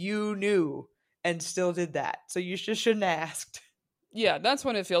that you knew and still did that. So you just shouldn't have asked. Yeah, that's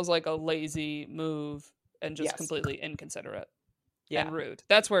when it feels like a lazy move and just completely inconsiderate and rude.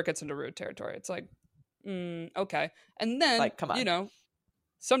 That's where it gets into rude territory. It's like, okay. And then, like, come on.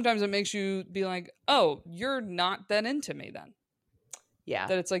 Sometimes it makes you be like, oh, you're not that into me then. Yeah.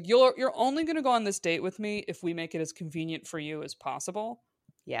 That it's like, you're only going to go on this date with me if we make it as convenient for you as possible.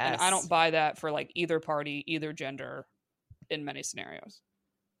 Yes. And I don't buy that for like either party, either gender in many scenarios.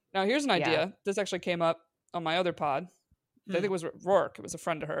 Now, here's an idea. Yeah. This actually came up on my other pod. I think it was Rourke. It was a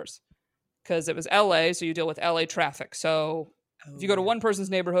friend of hers. Because it was LA, so you deal with LA traffic. So if you go to one person's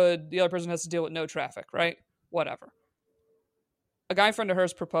neighborhood, the other person has to deal with no traffic, right? Whatever. A guy friend of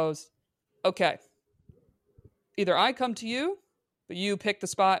hers proposed, okay, either I come to you, but you pick the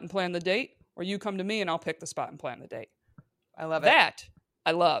spot and plan the date, or you come to me and I'll pick the spot and plan the date. I love it. That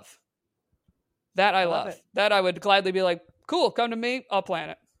I love. That I love. That I would gladly be like, cool, come to me, I'll plan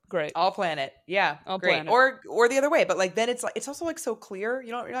it. Great. I'll plan it. Yeah. I'll great. Plan it. Or the other way. But like then it's also like so clear.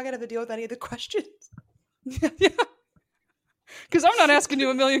 You're not gonna have to deal with any of the questions. Yeah. Because I'm not asking you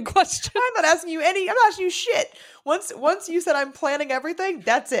a million questions. I'm not asking you shit. Once you said I'm planning everything,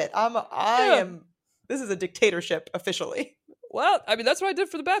 that's it. I am this is a dictatorship officially. Well, I mean that's what I did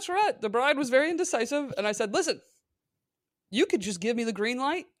for The Bachelorette. The bride was very indecisive and I said, listen, you could just give me the green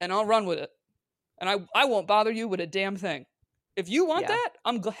light and I'll run with it. And I won't bother you with a damn thing. If you want that,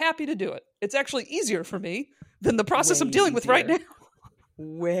 I'm happy to do it. It's actually easier for me than the process I'm dealing with right now.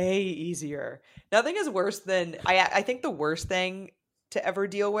 Way easier. Nothing is worse than, I think the worst thing to ever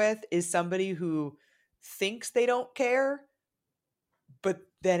deal with is somebody who thinks they don't care, but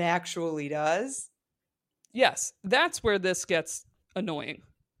then actually does. Yes, that's where this gets annoying.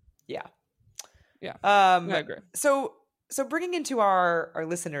 Yeah. I agree. So bringing into our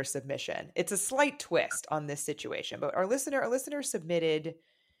listener submission, it's a slight twist on this situation, but our listener submitted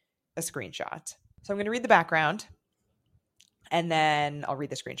a screenshot. So I'm going to read the background and then I'll read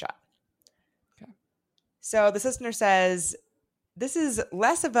the screenshot. Okay. So the listener says, this is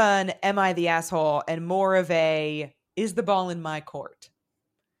less of an am I the asshole and more of a is the ball in my court?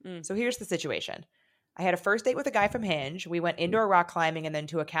 So here's the situation. I had a first date with a guy from Hinge. We went indoor rock climbing and then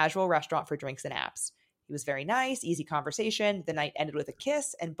to a casual restaurant for drinks and apps. He was very nice, easy conversation. The night ended with a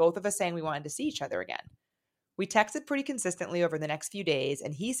kiss and both of us saying we wanted to see each other again. We texted pretty consistently over the next few days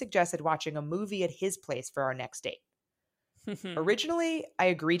and he suggested watching a movie at his place for our next date. Originally, I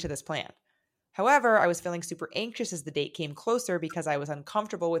agreed to this plan. However, I was feeling super anxious as the date came closer because I was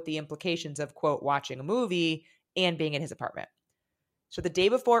uncomfortable with the implications of, quote, watching a movie and being in his apartment. So the day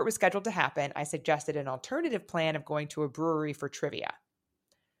before it was scheduled to happen, I suggested an alternative plan of going to a brewery for trivia.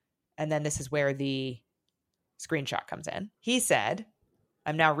 And then this is where the screenshot comes in. He said,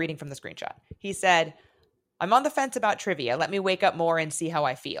 I'm now reading from the screenshot. He said, I'm on the fence about trivia. Let me wake up more and see how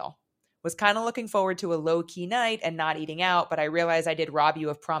I feel. Was kind of looking forward to a low-key night and not eating out, but I realized I did rob you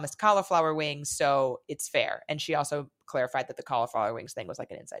of promised cauliflower wings, so it's fair. And she also clarified that the cauliflower wings thing was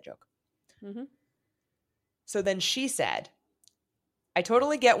like an inside joke. Mm-hmm. So then she said, I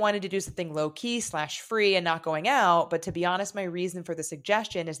totally get wanting to do something low-key / free and not going out, but to be honest, my reason for the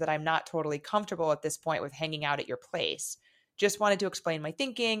suggestion is that I'm not totally comfortable at this point with hanging out at your place. Just wanted to explain my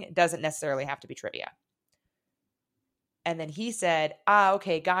thinking. It doesn't necessarily have to be trivia. And then he said,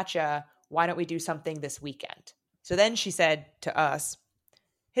 okay, gotcha. Why don't we do something this weekend? So then she said to us,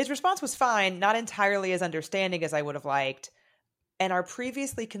 his response was fine, not entirely as understanding as I would have liked. And our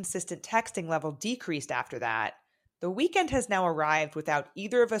previously consistent texting level decreased after that. The weekend has now arrived without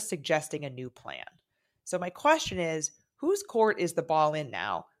either of us suggesting a new plan. So my question is, whose court is the ball in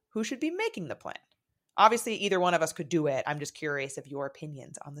now? Who should be making the plan? Obviously, either one of us could do it. I'm just curious of your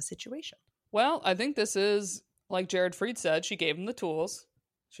opinions on the situation. Well, I think this is, like Jared Freed said, she gave him the tools.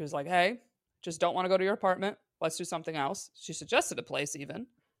 She was like, hey, just don't want to go to your apartment. Let's do something else. She suggested a place even.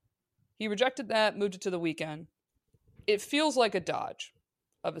 He rejected that, moved it to the weekend. It feels like a dodge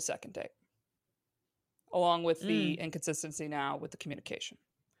of a second date, along with the inconsistency now with the communication.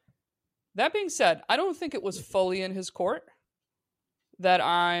 That being said, I don't think it was fully in his court. That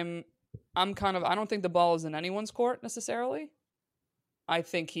I don't think the ball is in anyone's court necessarily. I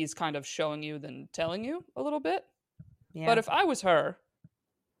think he's kind of showing you than telling you a little bit. Yeah. But if I was her,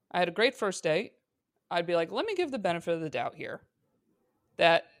 I had a great first date, I'd be like, let me give the benefit of the doubt here.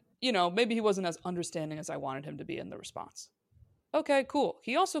 That, maybe he wasn't as understanding as I wanted him to be in the response. Okay, cool.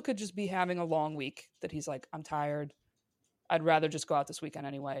 He also could just be having a long week that he's like, I'm tired. I'd rather just go out this weekend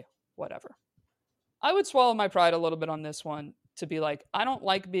anyway. Whatever. I would swallow my pride a little bit on this one to be like, I don't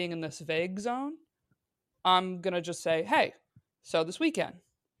like being in this vague zone. I'm going to just say, hey, so this weekend,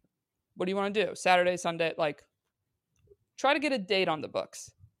 what do you want to do? Saturday, Sunday, try to get a date on the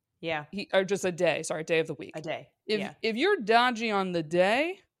books. Yeah. Or just a day. Sorry, day of the week. A day. If you're dodgy on the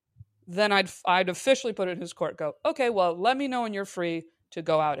day, then I'd officially put it in his court. Go, okay, well, let me know when you're free to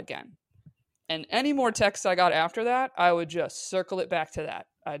go out again. And any more texts I got after that, I would just circle it back to that.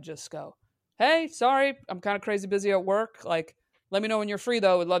 I'd just go, hey, sorry, I'm kind of crazy busy at work. Let me know when you're free,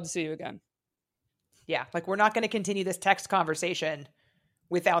 though. Would love to see you again. Yeah, we're not going to continue this text conversation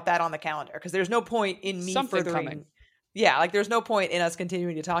without that on the calendar because there's no point in me furthering. Yeah, there's no point in us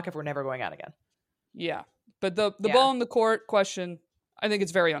continuing to talk if we're never going out again. Yeah, but the ball in the court question, I think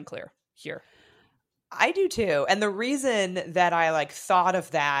it's very unclear here. I do too. And the reason that I thought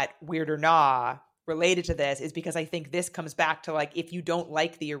of that weird or nah related to this is because I think this comes back to if you don't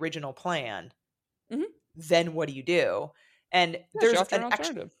like the original plan, then what do you do? And there's an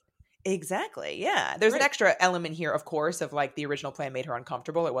alternative. Exactly. Yeah. There's an extra element here, of course, of the original plan made her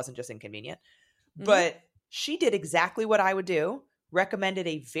uncomfortable. It wasn't just inconvenient. But she did exactly what I would do, recommended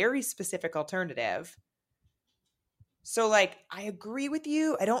a very specific alternative. So I agree with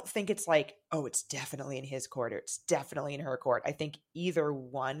you. I don't think it's it's definitely in his court or it's definitely in her court. I think either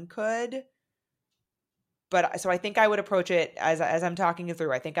one could. But so I think I would approach it as I'm talking it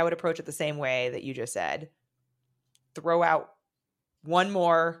through. I think I would approach it the same way that you just said. Throw out one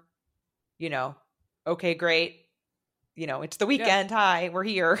more, okay, great. it's the weekend. Hi, we're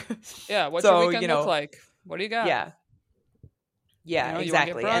here. Yeah. What's your weekend look like? What do you got? Yeah. Yeah, exactly. You want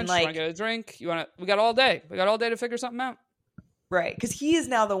to get brunch, And you want to get a drink, we got all day. We got all day to figure something out. Right. Because he is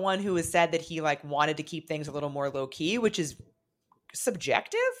now the one who has said that he wanted to keep things a little more low key, which is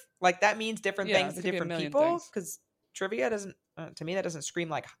subjective. That means different things to different people. Because trivia doesn't, to me, that doesn't scream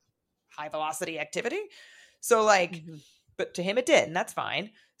like high velocity activity. So but to him it did, and that's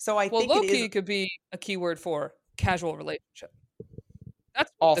fine. So I think low key could be a keyword for casual relationship.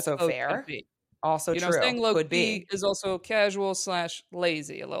 That's also fair. Also true. Saying low key is also casual /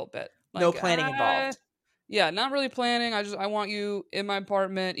 lazy a little bit. No planning involved. Yeah, not really planning. I want you in my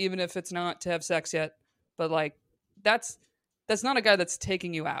apartment, even if it's not to have sex yet. But that's not a guy that's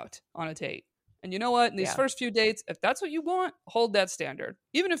taking you out on a date. And you know what? In these first few dates, if that's what you want, hold that standard.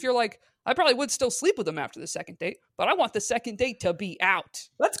 Even if you're like, I probably would still sleep with him after the second date, but I want the second date to be out.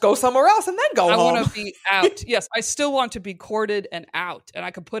 Let's go somewhere else and then go home. I want to be out. Yes, I still want to be courted and out, and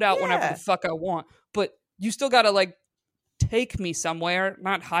I can put out whenever the fuck I want. But you still got to take me somewhere,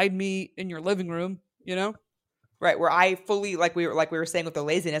 not hide me in your living room, Right, where I fully, we were saying with the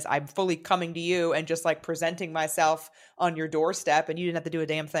laziness, I'm fully coming to you and just presenting myself on your doorstep, and you didn't have to do a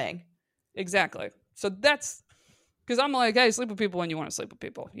damn thing. Exactly. So that's because I'm like, hey, sleep with people when you want to sleep with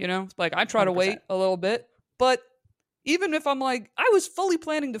people, I try to 100%. Wait a little bit, but even if I'm like, I was fully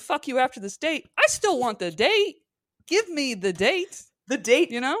planning to fuck you after this date, I still want the date. Give me the date. The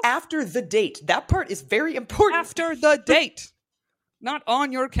date, after the date. That part is very important. After the date, not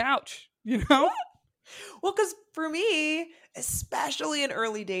on your couch, Well, because for me, especially in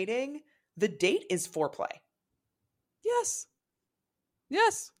early dating, the date is foreplay. Yes,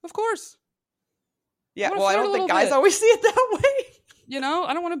 of course. Yeah, well, I don't think guys always see it that way.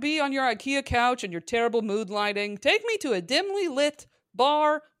 I don't want to be on your IKEA couch and your terrible mood lighting. Take me to a dimly lit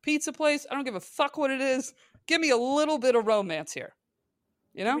bar, pizza place. I don't give a fuck what it is. Give me a little bit of romance here.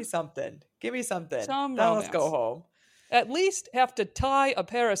 Give me something. Some now romance. Let's go home. At least have to tie a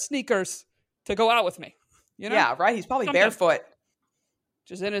pair of sneakers to go out with me. Yeah, right. He's probably barefoot.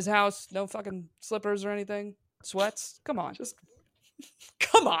 Just in his house, no fucking slippers or anything. Sweats. Come on.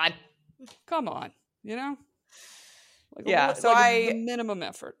 Come on. Yeah, so the minimum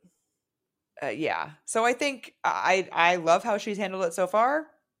effort. Yeah. So I think I love how she's handled it so far.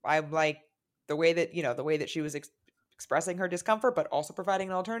 I like the way that she was expressing her discomfort, but also providing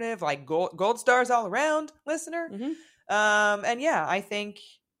an alternative. Gold stars all around, listener. Mm-hmm. And yeah, I think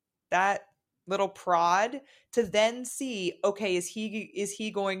that little prod to then see, okay, is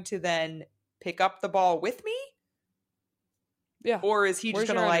he going to then pick up the ball with me? Yeah. Or is he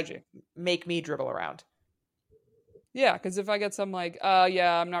just going to make me dribble around? Yeah, because if I get some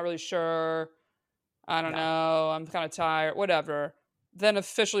I'm not really sure. I don't know. I'm kind of tired. Whatever. Then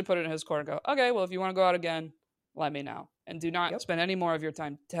officially put it in his court and go, okay, well, if you want to go out again, let me know. And do not spend any more of your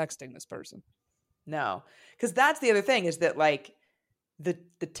time texting this person. No. Because that's the other thing is that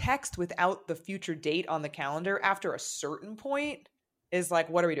the text without the future date on the calendar after a certain point is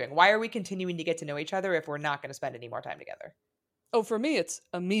what are we doing? Why are we continuing to get to know each other if we're not going to spend any more time together? Oh, for me, it's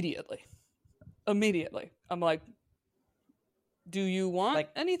immediately. I'm like, do you want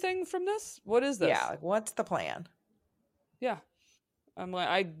anything from this? What is this? Yeah, what's the plan? Yeah. I'm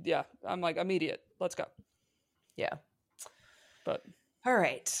like, immediate. Let's go. Yeah. But. All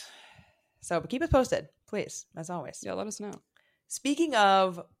right. So keep us posted, please, as always. Yeah, let us know. Speaking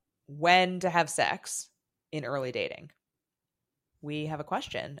of when to have sex in early dating, we have a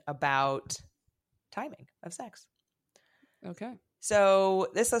question about timing of sex. Okay. So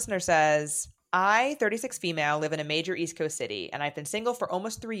this listener says, I, 36 female, live in a major East Coast city, and I've been single for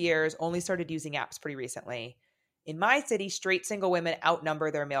almost 3 years, only started using apps pretty recently. In my city, straight single women outnumber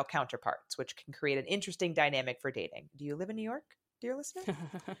their male counterparts, which can create an interesting dynamic for dating. Do you live in New York, dear listener?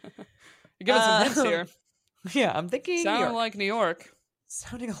 You're giving some hints here. Yeah, I'm thinking Sounding like New York.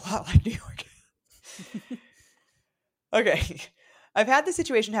 Sounding a lot like New York. Okay. I've had this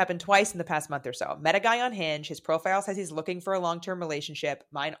situation happen twice in the past month or so. Met a guy on Hinge. His profile says he's looking for a long-term relationship.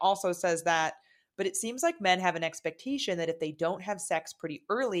 Mine also says that. But it seems like men have an expectation that if they don't have sex pretty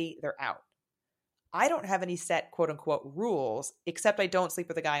early, they're out. I don't have any set quote-unquote rules, except I don't sleep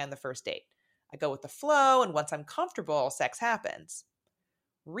with a guy on the first date. I go with the flow, and once I'm comfortable, sex happens.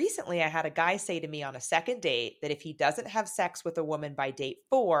 Recently, I had a guy say to me on a second date that if he doesn't have sex with a woman by date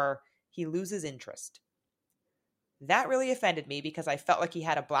 4, he loses interest. That really offended me because I felt like he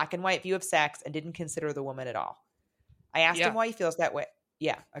had a black and white view of sex and didn't consider the woman at all. I asked him why he feels that way.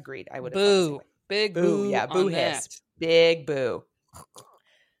 Yeah, agreed. I would have. Boo. Big boo. Yeah, boo hiss. Big boo.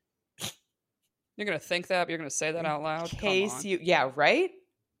 You're going to think that, but you're going to say that out loud? Yeah, right?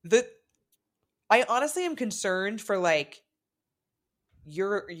 I honestly am concerned for like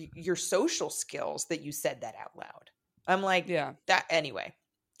your social skills that you said that out loud. I'm like, Yeah. that anyway.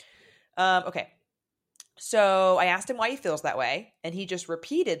 Okay. So I asked him why he feels that way, and he just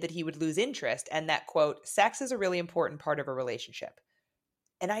repeated that he would lose interest and that, quote, sex is a really important part of a relationship.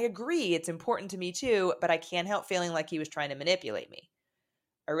 And I agree, it's important to me too, but I can't help feeling like he was trying to manipulate me.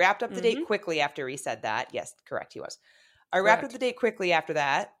 I wrapped up the date quickly after he said that. Yes, correct, he was. I wrapped up the date quickly after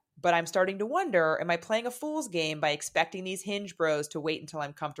that, but I'm starting to wonder, am I playing a fool's game by expecting these hinge bros to wait until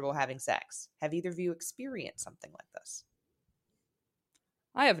I'm comfortable having sex? Have either of you experienced something like this?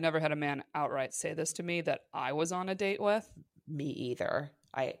 I have never had a man outright say this to me that I was on a date with. Me either.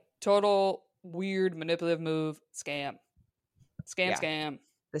 Total weird manipulative move. Scam. Scam.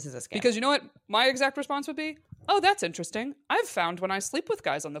 This is a scam. Because you know what my exact response would be? Oh, that's interesting. I've found when I sleep with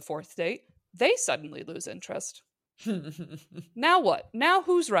guys on the 4th date, they suddenly lose interest. Now what? Now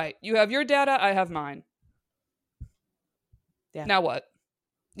who's right? You have your data, I have mine. Yeah. Now what?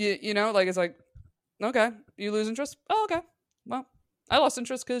 You know, like it's like, okay, you lose interest? Oh, okay. Well, I lost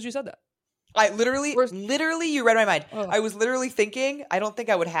interest because you said that. I literally, you read my mind. Oh. I was literally thinking, I don't think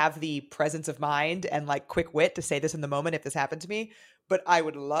I would have the presence of mind and like quick wit to say this in the moment if this happened to me, but I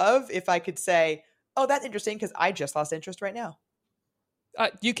would love if I could say, oh, that's interesting because I just lost interest right now.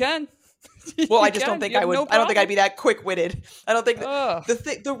 You can. Well, I just don't think I would. I don't think I'd be that quick witted. I don't think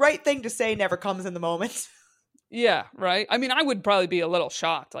the right thing to say never comes in the moment. Yeah, right. I mean, I would probably be a little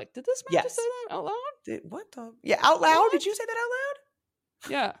shocked. Like, did this man just say that out loud? Out loud? What? Did you say that out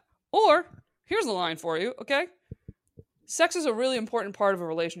loud? Yeah. Or here's a line for you. Okay. Sex is a really important part of a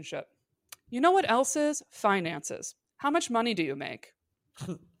relationship. You know what else is? Finances. How much money do you make?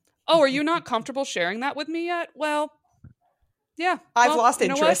 Oh, are you not comfortable sharing that with me yet? Well, yeah. I've lost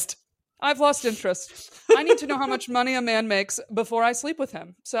interest. I've lost interest. I need to know how much money a man makes before I sleep with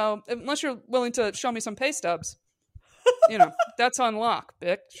him. So unless you're willing to show me some pay stubs, you know, that's on lock,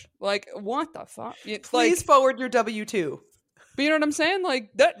 bitch. Like, what the fuck? Please forward your W-2. But you know what I'm saying?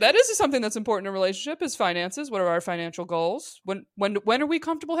 Like, that is something that's important in a relationship is finances. What are our financial goals? When are we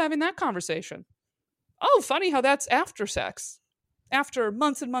comfortable having that conversation? Oh, funny how that's after sex. After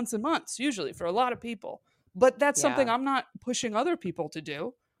months and months and months, usually for a lot of people. But that's something I'm not pushing other people to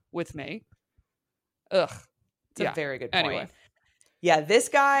do with me. Ugh. It's a very good point. Anyway. Yeah, this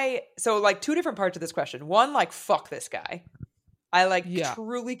guy, so like 2 different parts of this question. One, like, fuck this guy. I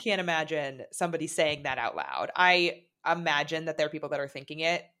truly can't imagine somebody saying that out loud. I imagine that there are people that are thinking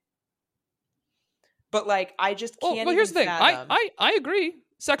it. But like, I just can't. Well, here's the thing. I agree.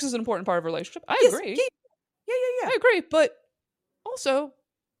 Sex is an important part of a relationship. I agree. Yeah. I agree. But also,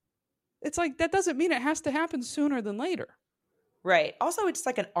 it's like, that doesn't mean it has to happen sooner than later. Right. Also, it's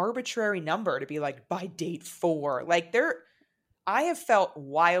like an arbitrary number to be like, by date 4. Like, I have felt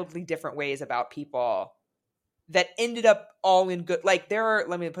wildly different ways about people that ended up all in good. Like,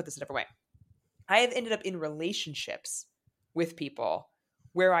 let me put this a different way. I have ended up in relationships with people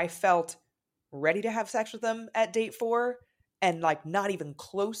where I felt ready to have sex with them at date 4 and like not even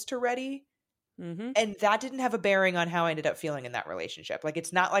close to ready. Mm-hmm. And that didn't have a bearing on how I ended up feeling in that relationship. Like,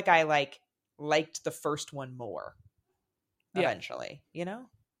 it's not like I liked the first one more eventually, you know?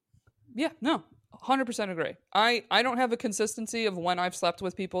 Yeah, no, 100% agree. I don't have a consistency of when I've slept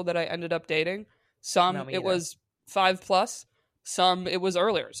with people that I ended up dating. Some it was 5+, some it was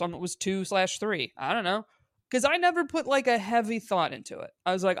earlier, some it was 2/3. I don't know. Because I never put like a heavy thought into it.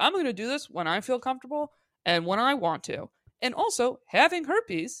 I was like, I'm going to do this when I feel comfortable and when I want to. And also, having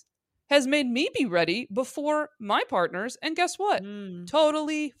herpes has made me be ready before my partners. And guess what?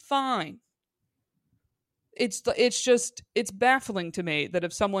 Totally fine. It's baffling to me that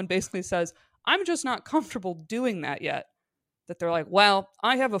if someone basically says, I'm just not comfortable doing that yet, that they're like, well,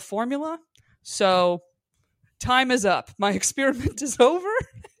 I have a formula, so time is up. My experiment is over.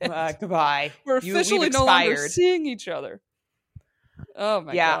 Goodbye. We're officially no longer seeing each other. Oh my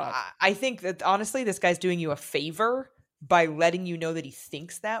God. Yeah, I think that honestly, this guy's doing you a favor by letting you know that he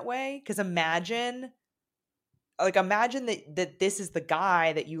thinks that way. Because imagine that this is the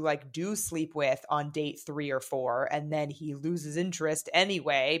guy that you like do sleep with on date 3 or 4, and then he loses interest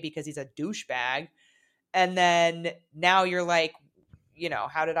anyway because he's a douchebag. And then now you're like, you know,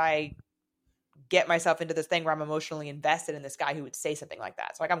 how did I get myself into this thing where I'm emotionally invested in this guy who would say something like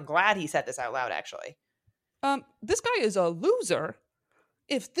that? So like, I'm glad he said this out loud, actually. This guy is a loser.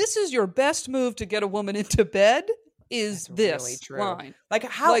 If this is your best move to get a woman into bed, is that's this really true. Line. Like,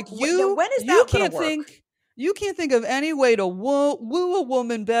 how, like you, when is that going to work? You can't think of any way to woo a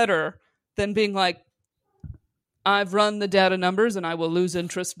woman better than being like, I've run the data numbers and I will lose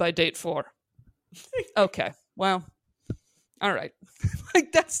interest by date 4. Okay, well, All right.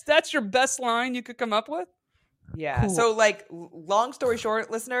 Like that's your best line you could come up with? Yeah. Cool. So like, long story short,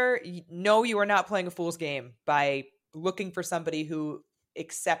 listener, no, you are not playing a fool's game by looking for somebody who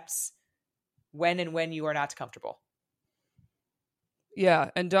accepts when you are not comfortable. Yeah,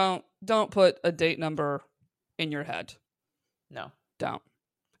 and don't put a date number in your head. No. Don't.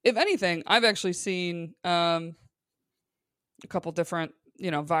 If anything, I've actually seen a couple different,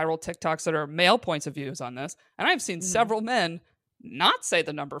 viral TikToks that are male points of views on this, and I've seen several men not say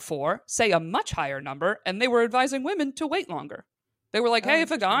the number 4, say a much higher number, and they were advising women to wait longer. They were like, hey,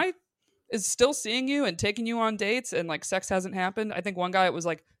 if a guy is still seeing you and taking you on dates and like sex hasn't happened, I think one guy, it was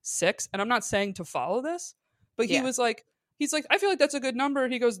like 6, and I'm not saying to follow this, but he's like, I feel like that's a good number.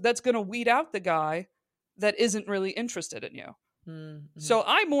 He goes, that's going to weed out the guy that isn't really interested in you. Mm-hmm. So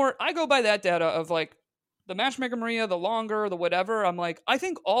I go by that data of like the matchmaker Maria, the longer, the whatever. I'm like, I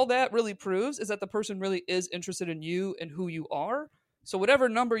think all that really proves is that the person really is interested in you and who you are. So whatever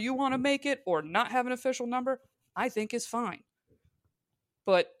number you want to make it or not have an official number, I think is fine.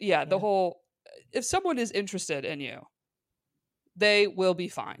 But yeah, the whole, if someone is interested in you, they will be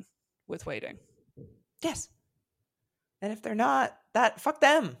fine with waiting. Yes. And if they're not, fuck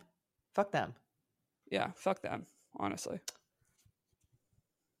them. Fuck them. Yeah, fuck them, honestly.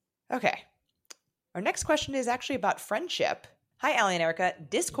 Okay. Our next question is actually about friendship. Hi, Allie and Erica.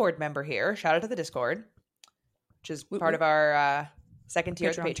 Discord member here. Shout out to the Discord, which is part of our second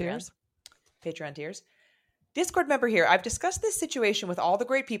tier Patreon tiers. Discord member here. I've discussed this situation with all the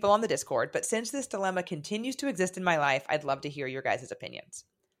great people on the Discord, but since this dilemma continues to exist in my life, I'd love to hear your guys' opinions.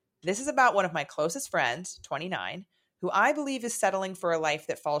 This is about one of my closest friends, 29, who I believe is settling for a life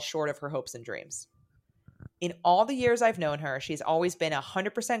that falls short of her hopes and dreams. In all the years I've known her, she's always been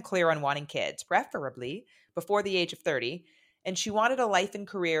 100% clear on wanting kids, preferably before the age of 30, and she wanted a life and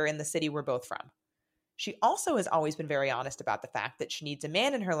career in the city we're both from. She also has always been very honest about the fact that she needs a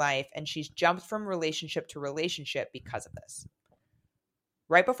man in her life, and she's jumped from relationship to relationship because of this.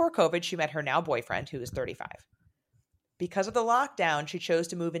 Right before COVID, she met her now boyfriend, who is 35. Because of the lockdown, she chose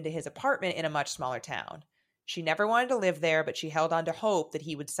to move into his apartment in a much smaller town. She never wanted to live there, but she held on to hope that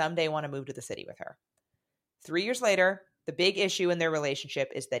he would someday want to move to the city with her. 3 years later, the big issue in their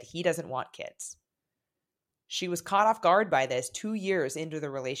relationship is that he doesn't want kids. She was caught off guard by this 2 years into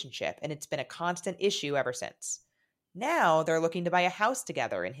the relationship, and it's been a constant issue ever since. Now they're looking to buy a house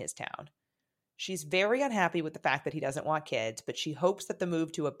together in his town. She's very unhappy with the fact that he doesn't want kids, but she hopes that the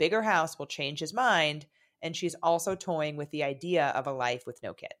move to a bigger house will change his mind, and she's also toying with the idea of a life with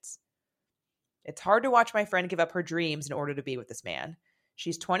no kids. It's hard to watch my friend give up her dreams in order to be with this man.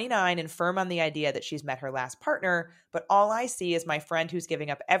 She's 29 and firm on the idea that she's met her last partner, but all I see is my friend who's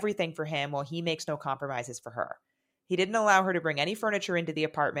giving up everything for him while he makes no compromises for her. He didn't allow her to bring any furniture into the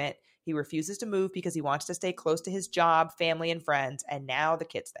apartment. He refuses to move because he wants to stay close to his job, family, and friends, and now the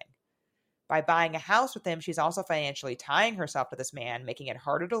kids thing. By buying a house with him, she's also financially tying herself to this man, making it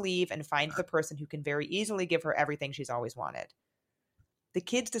harder to leave and find the person who can very easily give her everything she's always wanted. The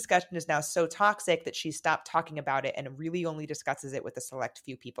kids' discussion is now so toxic that she's stopped talking about it and really only discusses it with a select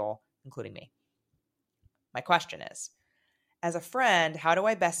few people, including me. My question is, as a friend, how do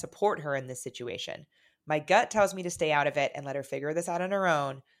I best support her in this situation? My gut tells me to stay out of it and let her figure this out on her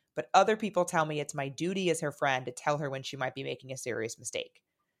own, but other people tell me it's my duty as her friend to tell her when she might be making a serious mistake,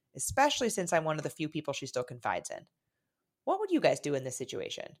 especially since I'm one of the few people she still confides in. What would you guys do in this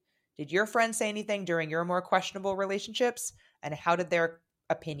situation? Did your friends say anything during your more questionable relationships? And how did their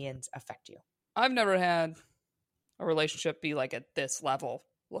opinions affect you? I've never had a relationship be like at this level,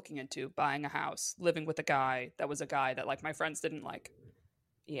 looking into buying a house, living with a guy that was a guy that like my friends didn't like.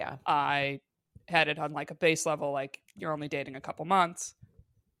 Yeah. I had it on like a base level, like you're only dating a couple months.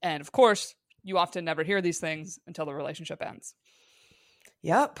 And of course, you often never hear these things until the relationship ends.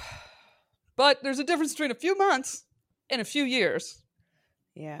 Yep. But there's a difference between a few months and a few years.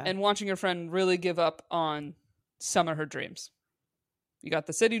 Yeah. And watching your friend really give up on some of her dreams. You got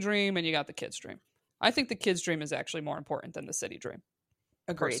the city dream and you got the kids dream. I think the kids dream is actually more important than the city dream.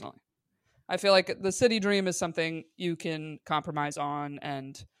 Agreed. Personally. I feel like the city dream is something you can compromise on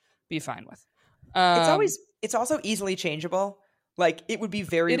and be fine with. It's also easily changeable. Like it would be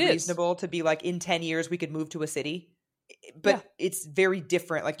very reasonable to be like in 10 years we could move to a city. But it's very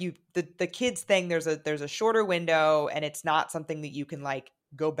different. Like the kids thing, there's a shorter window and it's not something that you can like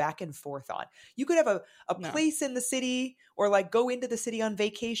go back and forth on. You could have a place in the city or like go into the city on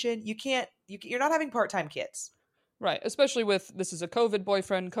vacation. You're not having part-time kids. Right. Especially with, this is a COVID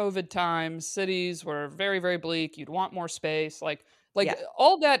boyfriend, COVID times, cities were very, very bleak. You'd want more space. Like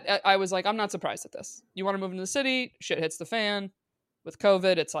all that. I was like, I'm not surprised at this. You want to move into the city, shit hits the fan. With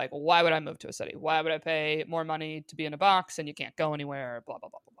COVID, it's like, why would I move to a city? Why would I pay more money to be in a box and you can't go anywhere? Blah, blah,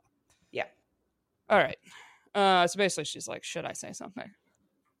 blah, blah, blah. Yeah. All right. So basically, she's like, should I say something?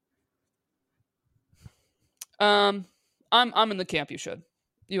 I'm in the camp. You should.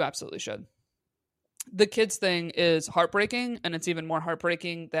 You absolutely should. The kids thing is heartbreaking, and it's even more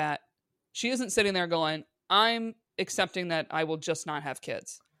heartbreaking that she isn't sitting there going, I'm accepting that I will just not have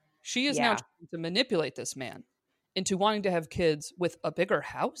kids. She is now trying to manipulate this man into wanting to have kids with a bigger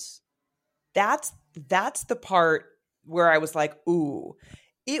house. That's the part where I was like, ooh,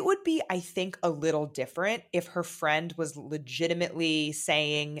 it would be, I think, a little different if her friend was legitimately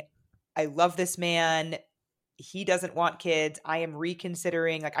saying, I love this man. He doesn't want kids. I am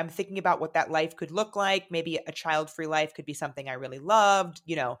reconsidering. Like, I'm thinking about what that life could look like. Maybe a child-free life could be something I really loved,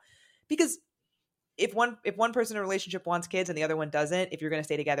 because if one person in a relationship wants kids and the other one doesn't, if you're going to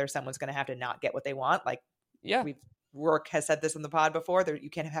stay together, someone's going to have to not get what they want. Like, yeah, Rourke has said this on the pod before, that you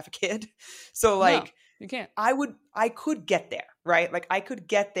can't have a kid. So like, no, you can't. I could get there, right? Like, I could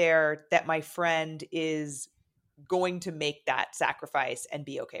get there that my friend is going to make that sacrifice and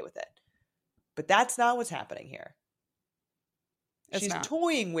be okay with it. But that's not what's happening here. She's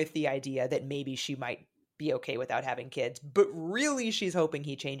toying with the idea that maybe she might be okay without having kids, but really she's hoping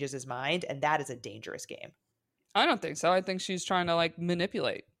he changes his mind, and that is a dangerous game. I don't think so. I think she's trying to like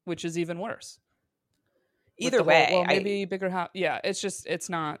manipulate, which is even worse. Either way, maybe bigger house. Yeah, it's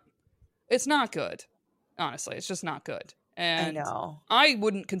not good. Honestly, it's just not good. And I know. I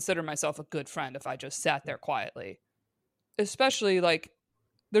wouldn't consider myself a good friend if I just sat there quietly. Especially like,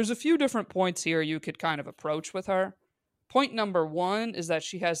 there's a few different points here you could kind of approach with her. Point number one is that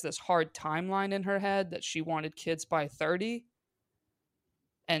she has this hard timeline in her head that she wanted kids by 30.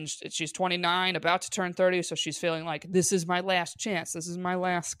 And she's 29, about to turn 30, so she's feeling like, this is my last chance. This is my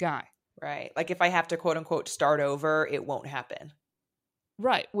last guy. Right. Like, if I have to, quote unquote, start over, it won't happen.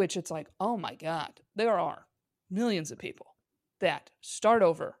 Right. Which it's like, oh my God, there are millions of people that start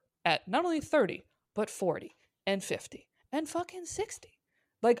over at not only 30, but 40 and 50 and fucking 60.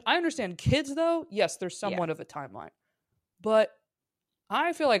 Like, I understand kids, though. Yes, there's somewhat of a timeline. But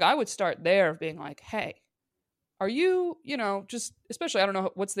I feel like I would start there being like, hey, are you, just, especially, I don't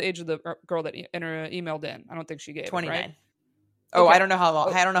know, what's the age of the girl that emailed in? I don't think she gave 29. It, right? Oh, okay. I don't know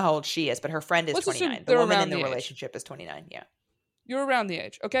how old she is, but her friend is 29. The woman in the relationship is 29, yeah. You're around the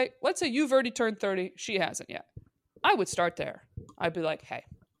age, okay? Let's say you've already turned 30. She hasn't yet. I would start there. I'd be like, hey,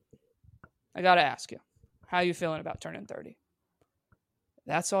 I got to ask you, how you feeling about turning 30?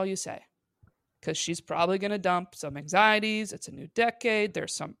 That's all you say. Because she's probably going to dump some anxieties. It's a new decade.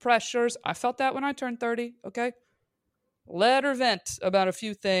 There's some pressures. I felt that when I turned 30, okay? Let her vent about a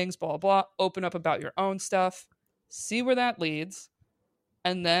few things, blah, blah. Open up about your own stuff. See where that leads.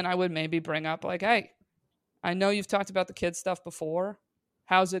 And then I would maybe bring up like, hey, I know you've talked about the kids stuff before.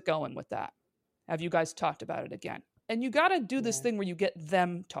 How's it going with that? Have you guys talked about it again? And you got to do this thing where you get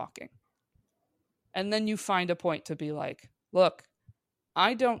them talking. And then you find a point to be like, look,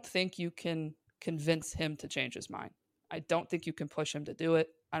 I don't think you can convince him to change his mind. I don't think you can push him to do it.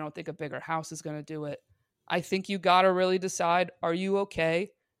 I don't think a bigger house is going to do it. I think you got to really decide, are you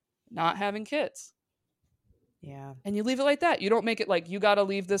okay not having kids? Yeah. And you leave it like that. You don't make it like, you got to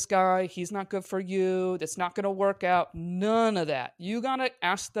leave this guy. He's not good for you. That's not going to work out. None of that. You got to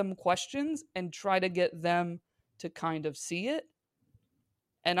ask them questions and try to get them to kind of see it.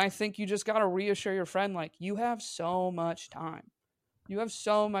 And I think you just got to reassure your friend, like, you have so much time. You have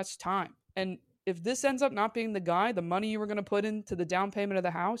so much time. And if this ends up not being the guy, the money you were going to put into the down payment of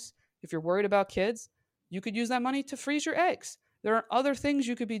the house, if you're worried about kids, you could use that money to freeze your eggs. There are other things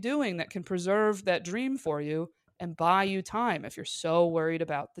you could be doing that can preserve that dream for you and buy you time if you're so worried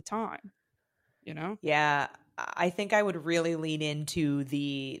about the time, Yeah, I think I would really lean into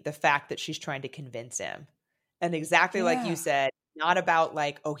the fact that she's trying to convince him. And exactly like you said, not about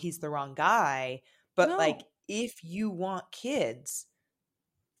like, oh, he's the wrong guy, but like, if you want kids,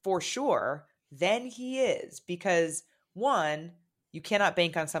 for sure, then he is. Because one, you cannot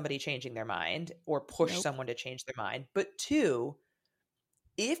bank on somebody changing their mind or push someone to change their mind. But two,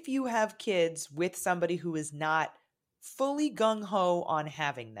 if you have kids with somebody who is not fully gung-ho on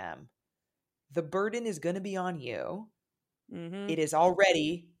having them, the burden is going to be on you. Mm-hmm. It is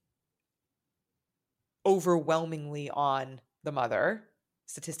already overwhelmingly on the mother,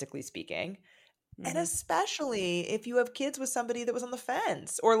 statistically speaking. Mm-hmm. And especially if you have kids with somebody that was on the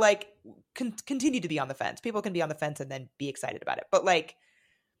fence or like continue to be on the fence. People can be on the fence and then be excited about it. But like,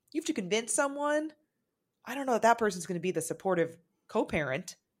 you have to convince someone. I don't know if that person's going to be the supportive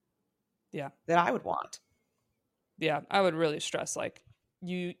co-parent that I would want. Yeah, I would really stress like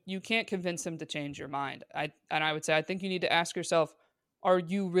you can't convince him to change your mind. I would say I think you need to ask yourself, are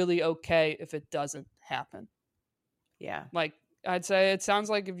you really okay if it doesn't happen? Yeah. Like, I'd say it sounds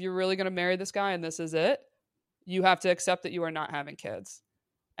like if you're really going to marry this guy and this is it, you have to accept that you are not having kids.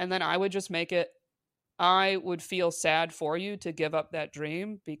 And then I would just make it, I would feel sad for you to give up that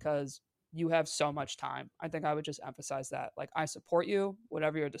dream because you have so much time. I think I would just emphasize that. Like, I support you,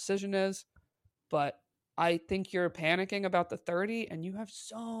 whatever your decision is, but I think you're panicking about the 30 and you have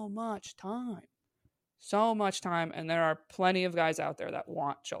so much time. So much time. And there are plenty of guys out there that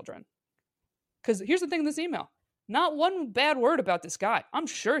want children. Because here's the thing in this email, not one bad word about this guy. I'm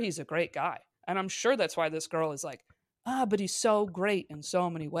sure he's a great guy. And I'm sure that's why this girl is like, but he's so great in so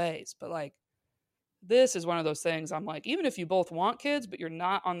many ways. But like, this is one of those things I'm like, even if you both want kids, but you're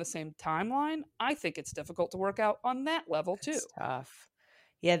not on the same timeline, I think it's difficult to work out on that level too. It's tough.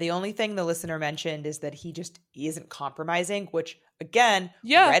 Yeah, the only thing the listener mentioned is that he just isn't compromising, which again,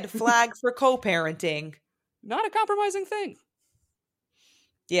 red flag for co-parenting. Not a compromising thing.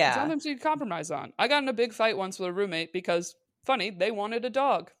 Yeah. Sometimes you compromise on. I got in a big fight once with a roommate because, funny, they wanted a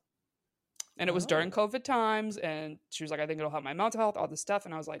dog. And it was during COVID times. And she was like, I think it'll help my mental health, all this stuff.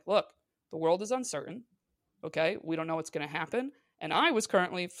 And I was like, look, the world is uncertain. Okay. We don't know what's going to happen. And I was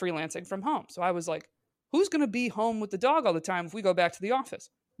currently freelancing from home. So I was like, who's going to be home with the dog all the time if we go back to the office?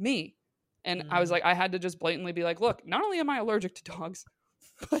 Me. And I was like, I had to just blatantly be like, look, not only am I allergic to dogs,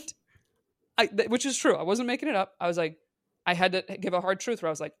 but which is true. I wasn't making it up. I was like, I had to give a hard truth where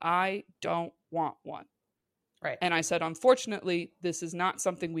I was like, I don't want one. Right. And I said, unfortunately, this is not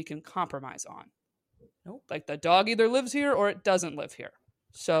something we can compromise on. Nope. Like the dog either lives here or it doesn't live here.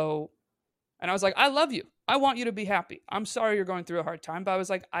 So, and I was like, I love you. I want you to be happy. I'm sorry you're going through a hard time. But I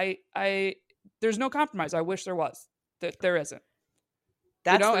was like, there's no compromise. I wish there was. There isn't.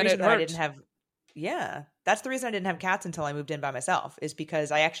 That's the reason that I didn't have. Yeah. That's the reason I didn't have cats until I moved in by myself, is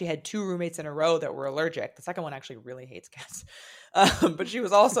because I actually had 2 roommates in a row that were allergic. The second one actually really hates cats. But she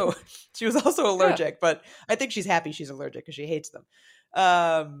was also allergic, but I think she's happy she's allergic because she hates them.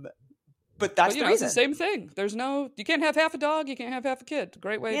 But that's the reason. It's the same thing. You can't have half a dog. You can't have half a kid.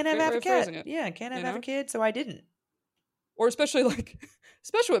 Great way of phrasing it. Yeah. Can't have half a kid. So I didn't. Or especially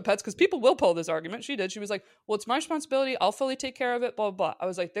with pets, because people will pull this argument. She did. She was like, well, it's my responsibility. I'll fully take care of it, blah, blah, blah. I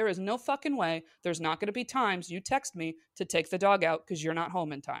was like, there is no fucking way. There's not going to be times you text me to take the dog out because you're not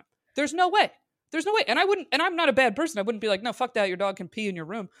home in time. There's no way. There's no way. And I'm not a bad person. I wouldn't be like, no, fuck that. Your dog can pee in your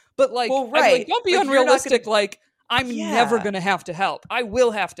room. But like, well, right. Like, don't be unrealistic. I'm never going to have to help. I will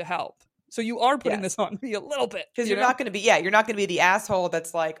have to help. So you are putting this on me a little bit. Because you're not going to be, you're not going to be the asshole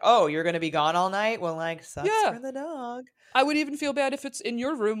that's like, oh, you're going to be gone all night? Well, like, sucks for the dog. I would even feel bad if it's in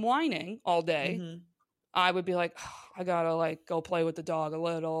your room whining all day. Mm-hmm. I would be like, I got to go play with the dog a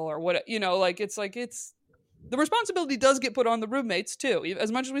little or what, it's the responsibility does get put on the roommates too.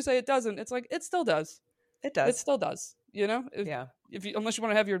 As much as we say it doesn't, it's like, it still does. It does. It still does, unless you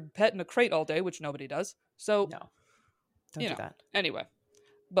want to have your pet in a crate all day, which nobody does. So, no, don't do that. Anyway,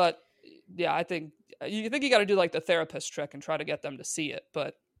 but yeah, I think you got to do like the therapist trick and try to get them to see it.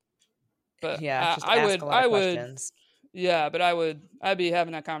 But yeah, I would. Questions. Yeah, but I'd be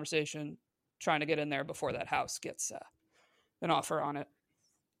having that conversation, trying to get in there before that house gets an offer on it.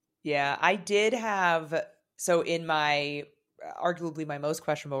 Yeah, I did have, so in arguably my most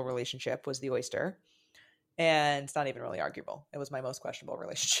questionable relationship was the oyster. And it's not even really arguable. It was my most questionable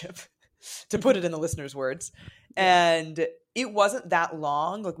relationship, to put it in the listener's words. And it wasn't that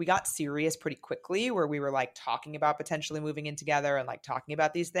long. Like, we got serious pretty quickly, where we were like talking about potentially moving in together and like talking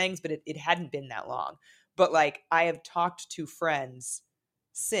about these things, but it hadn't been that long. But like, I have talked to friends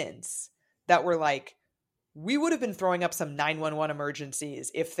since that were like, we would have been throwing up some 911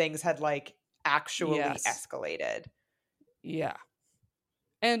 emergencies if things had like actually escalated. Yeah.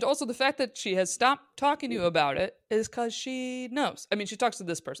 And also the fact that she has stopped talking to you about it is because she knows. I mean, she talks to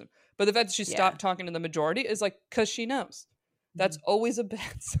this person, but the fact that she stopped talking to the majority is like, because she knows. That's always a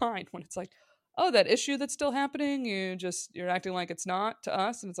bad sign when it's like, oh, that issue that's still happening, you're acting like it's not to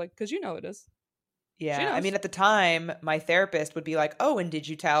us. And it's like, because it is. Yeah. I mean, at the time, my therapist would be like, oh, and did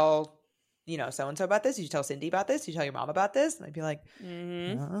you tell, so-and-so about this? Did you tell Cindy about this? Did you tell your mom about this? And I'd be like,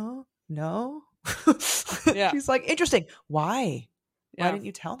 no. Yeah. She's like, interesting. Why? Yeah. Why didn't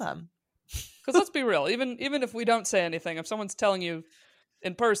you tell them? Because let's be real. Even if we don't say anything, if someone's telling you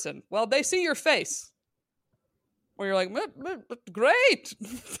in person, well, they see your face. Where you're like, great.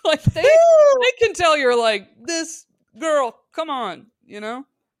 Like, they can tell you're like, this girl, come on,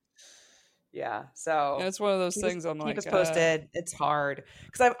 Yeah, so it's one of those things. I'm like, keep us posted. It's hard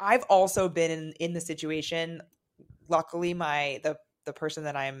because I've also been in the situation. Luckily, the person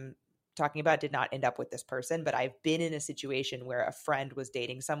that I'm talking about did not end up with this person, but I've been in a situation where a friend was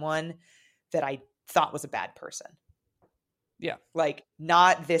dating someone that I thought was a bad person. Yeah. Like,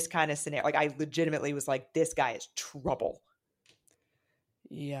 not this kind of scenario. Like, I legitimately was like, this guy is trouble.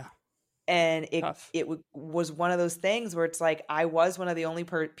 Yeah. And Tough. it was one of those things where it's like, I was one of the only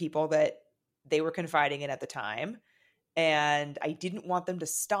people that they were confiding in at the time. And I didn't want them to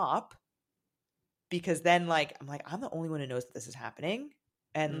stop, because then, like, I'm like, I'm the only one who knows that this is happening.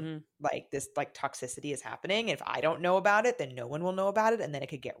 And like, this like toxicity is happening. If I don't know about it, then no one will know about it. And then it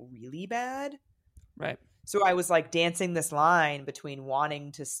could get really bad. Right. So I was like dancing this line between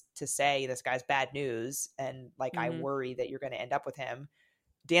wanting to say this guy's bad news and like, I worry that you're going to end up with him,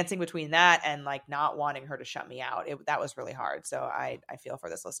 dancing between that and like not wanting her to shut me out. That was really hard. So I feel for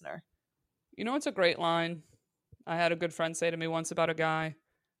this listener. You know, it's a great line. I had a good friend say to me once about a guy,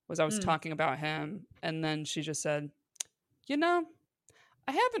 I was talking about him, and then she just said, you know,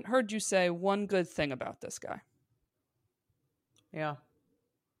 I haven't heard you say one good thing about this guy. Yeah.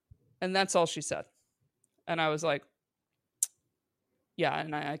 And that's all she said. And I was like, yeah,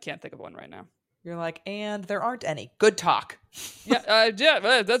 and I can't think of one right now. You're like, and there aren't any. Good talk. Yeah,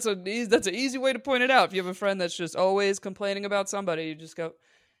 that's an easy way to point it out. If you have a friend that's just always complaining about somebody, you just go,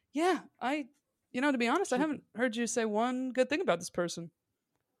 yeah, to be honest, I haven't heard you say one good thing about this person.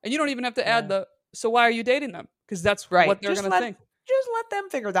 And you don't even have to add so why are you dating them? Because that's what they're going to think. Just let them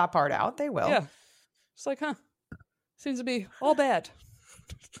figure that part out. They will. Yeah. It's like, seems to be all bad.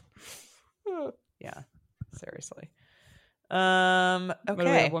 Yeah. Seriously.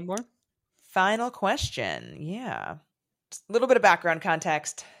 Okay. One more. Final question. Yeah. Just a little bit of background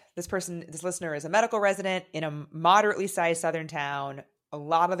context. This listener is a medical resident in a moderately sized southern town. A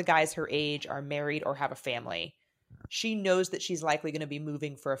lot of the guys her age are married or have a family. She knows that she's likely going to be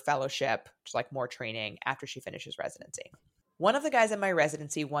moving for a fellowship, just like more training, after she finishes residency. One of the guys in my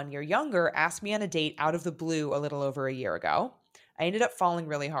residency 1 year younger asked me on a date out of the blue a little over a year ago. I ended up falling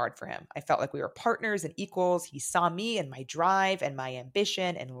really hard for him. I felt like we were partners and equals. He saw me and my drive and my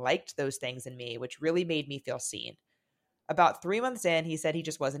ambition and liked those things in me, which really made me feel seen. About 3 months in, he said he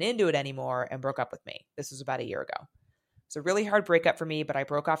just wasn't into it anymore and broke up with me. This was about a year ago. It's a really hard breakup for me, but I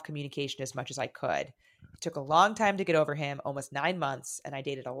broke off communication as much as I could. It took a long time to get over him, almost 9 months, and I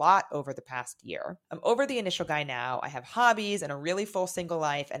dated a lot over the past year. I'm over the initial guy now. I have hobbies and a really full single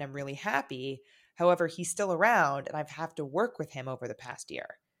life, and I'm really happy. However, he's still around, and I've had to work with him over the past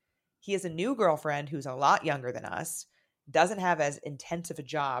year. He has a new girlfriend who's a lot younger than us, doesn't have as intensive a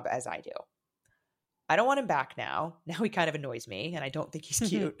job as I do. I don't want him back now. Now he kind of annoys me, and I don't think he's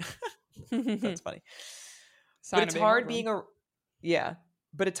cute. That's funny. But it's hard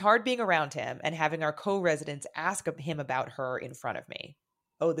being around him and having our co-residents ask him about her in front of me.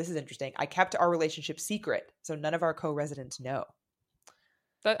 Oh, this is interesting. I kept our relationship secret, so none of our co-residents know.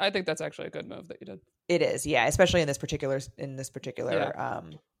 I think that's actually a good move that you did. It is, yeah, especially in this particular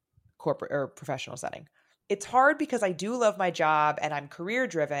corporate or professional setting. It's hard because I do love my job and I'm career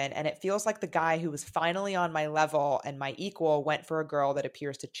driven, and it feels like the guy who was finally on my level and my equal went for a girl that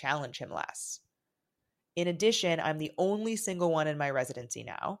appears to challenge him less. In addition, I'm the only single one in my residency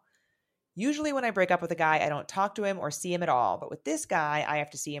now. Usually when I break up with a guy, I don't talk to him or see him at all. But with this guy, I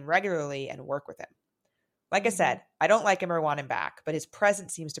have to see him regularly and work with him. Like I said, I don't like him or want him back, but his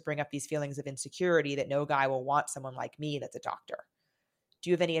presence seems to bring up these feelings of insecurity that no guy will want someone like me that's a doctor. Do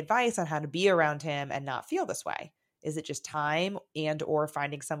you have any advice on how to be around him and not feel this way? Is it just time and or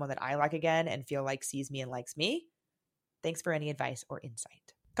finding someone that I like again and feel like sees me and likes me? Thanks for any advice or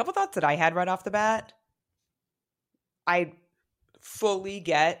insight. A couple thoughts that I had right off the bat. I fully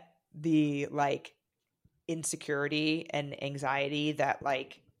get the like insecurity and anxiety that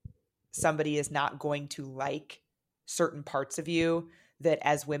like somebody is not going to like certain parts of you that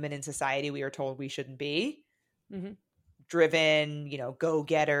as women in society we are told we shouldn't be. Driven,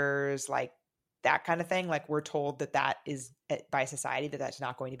 go-getters, like that kind of thing. Like we're told that is by society that's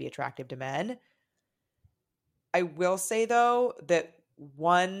not going to be attractive to men. I will say though that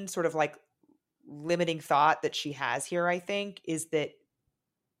one sort of like limiting thought that she has here, I think, is that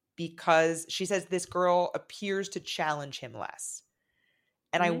because she says this girl appears to challenge him less.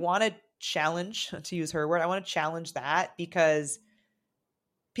 And I want to challenge, to use her word, I want to challenge that because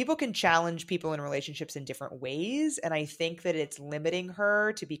people can challenge people in relationships in different ways. And I think that it's limiting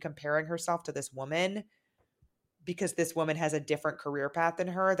her to be comparing herself to this woman because this woman has a different career path than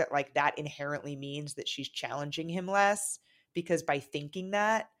her, that like that inherently means that she's challenging him less, because by thinking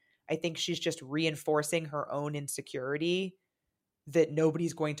that, I think she's just reinforcing her own insecurity that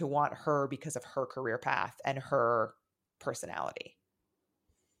nobody's going to want her because of her career path and her personality.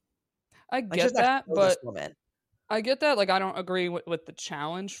 I get that, but I get that. Like, I don't agree with the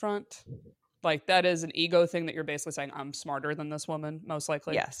challenge front. Like, that is an ego thing that you're basically saying, I'm smarter than this woman, most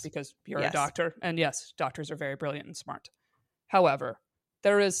likely. Yes. Because you're a doctor. And yes, doctors are very brilliant and smart. However,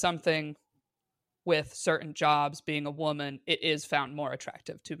 there is something with certain jobs, being a woman, it is found more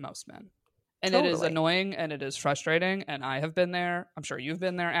attractive to most men. And It is annoying and it is frustrating. And I have been there. I'm sure you've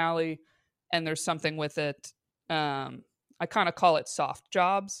been there, Allie. And there's something with it. I kind of call it soft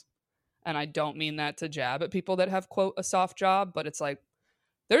jobs. And I don't mean that to jab at people that have, quote, a soft job. But it's like,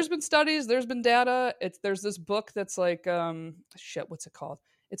 there's been studies, there's been data. There's this book that's like, what's it called?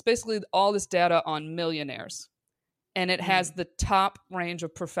 It's basically all this data on millionaires. And it has the top range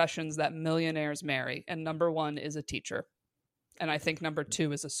of professions that millionaires marry. And number 1 is a teacher. And I think number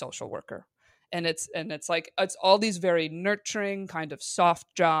 2 is a social worker. And it's like, it's all these very nurturing kind of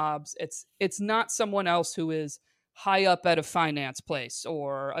soft jobs. It's not someone else who is high up at a finance place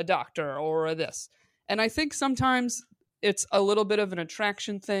or a doctor or a this. And I think sometimes it's a little bit of an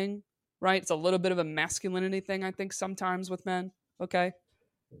attraction thing, right? It's a little bit of a masculinity thing, I think, sometimes with men. Okay.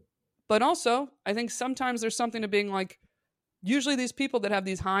 But also, I think sometimes there's something to being like, usually these people that have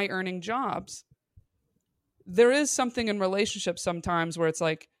these high earning jobs, there is something in relationships sometimes where it's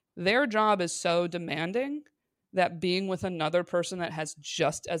like their job is so demanding that being with another person that has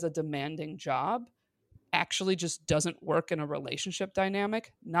just as a demanding job actually just doesn't work in a relationship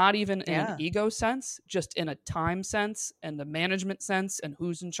dynamic, not even in an ego sense, just in a time sense and the management sense and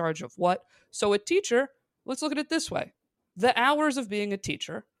who's in charge of what. So a teacher, let's look at it this way. The hours of being a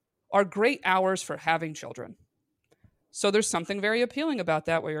teacher are great hours for having children. So there's something very appealing about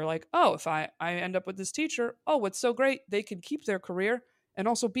that where you're like, oh, if I end up with this teacher, oh, what's so great? They can keep their career and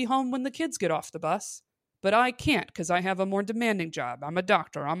also be home when the kids get off the bus. But I can't because I have a more demanding job. I'm a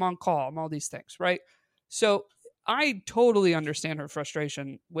doctor. I'm on call. I'm all these things, right? So I totally understand her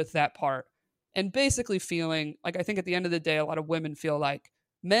frustration with that part. And basically feeling like, I think at the end of the day, a lot of women feel like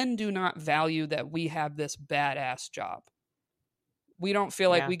men do not value that we have this badass job. We don't feel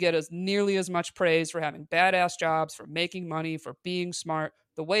like we get as nearly as much praise for having badass jobs, for making money, for being smart,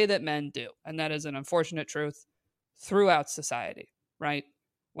 the way that men do. And that is an unfortunate truth throughout society, right?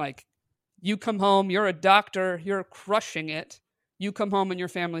 Like, you come home, you're a doctor, you're crushing it. You come home and your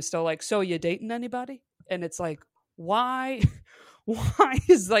family's still like, so you dating anybody? And it's like, why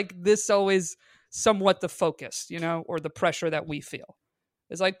is like this always somewhat the focus, you know, or the pressure that we feel?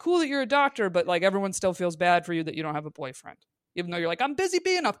 It's like, cool that you're a doctor, but like everyone still feels bad for you that you don't have a boyfriend. Even though you're like, I'm busy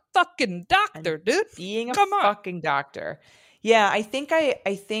being a fucking doctor, dude. Being a fucking doctor. Yeah, I think I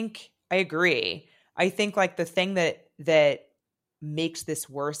agree. I think like the thing that makes this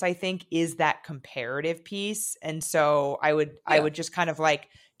worse, I think, is that comparative piece. And so I would just kind of like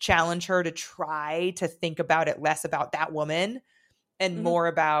challenge her to try to think about it less about that woman and more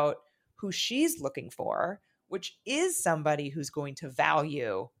about who she's looking for, which is somebody who's going to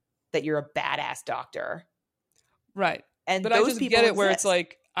value that you're a badass doctor. Right. And but I just get it where it's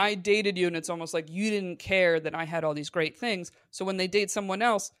like, I dated you and it's almost like you didn't care that I had all these great things. So when they date someone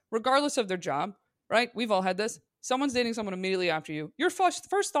else, regardless of their job, right? We've all had this. Someone's dating someone immediately after you. Your first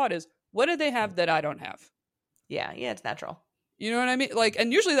thought is, what do they have that I don't have? Yeah, it's natural. You know what I mean? Like,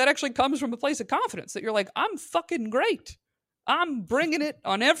 and usually that actually comes from a place of confidence that you're like, I'm fucking great. I'm bringing it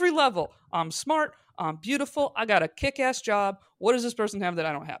on every level. I'm smart. I'm beautiful. I got a kick-ass job. What does this person have that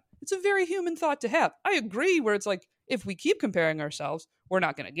I don't have? It's a very human thought to have. I agree where it's like, if we keep comparing ourselves, we're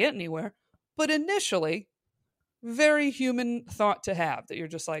not going to get anywhere. But initially, very human thought to have that you're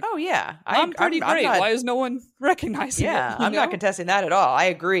just like, oh yeah, I'm pretty great. Why is no one recognizing it? Yeah, I'm not contesting that at all. I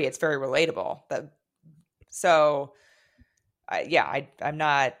agree. It's very relatable. I'm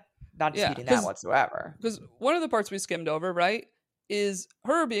not disputing that whatsoever. Because one of the parts we skimmed over, right, is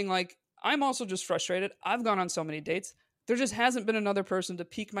her being like, I'm also just frustrated. I've gone on so many dates. There just hasn't been another person to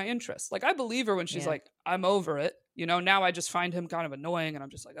pique my interest. Like, I believe her when she's like, I'm over it. You know, now I just find him kind of annoying and I'm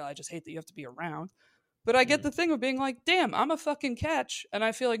just like, oh, I just hate that you have to be around. But I get the thing of being like, damn, I'm a fucking catch. And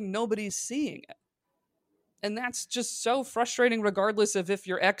I feel like nobody's seeing it. And that's just so frustrating, regardless of if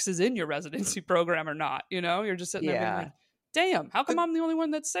your ex is in your residency program or not. You know, you're just sitting there being like, damn, how come I'm the only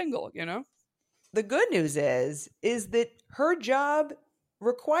one that's single, you know? The good news is that her job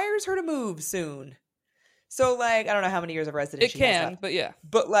requires her to move soon. So, like, I don't know how many years of residency she has left. But yeah.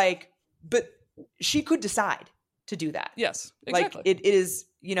 But she could decide to do that. Yes, exactly. Like, it is,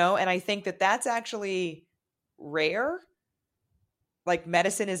 you know, and I think that that's actually rare. Like,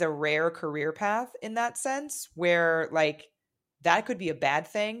 medicine is a rare career path in that sense, where, like, that could be a bad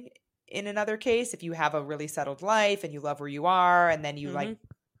thing in another case if you have a really settled life and you love where you are and then you, like,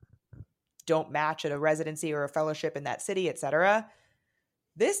 don't match at a residency or a fellowship in that city, etc.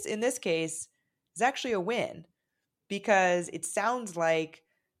 This, in this case, is actually a win because it sounds like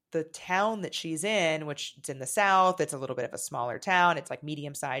the town that she's in, which it's in the South, it's a little bit of a smaller town. It's like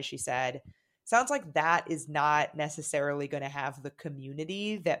medium sized, she said. sounds like that is not necessarily going to have the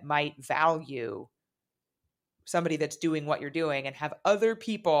community that might value somebody that's doing what you're doing and have other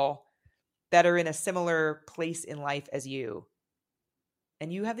people that are in a similar place in life as you.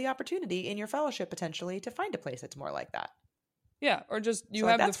 And you have the opportunity in your fellowship potentially to find a place that's more like that. Yeah. Or just you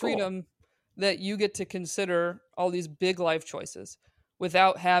have the freedom that you get to consider all these big life choices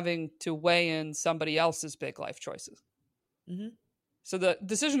without having to weigh in somebody else's big life choices. Mm-hmm. So the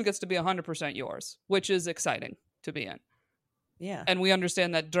decision gets to be 100% yours, which is exciting to be in. Yeah. And we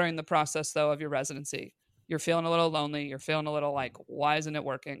understand that during the process, though, of your residency, you're feeling a little lonely. You're feeling a little like, why isn't it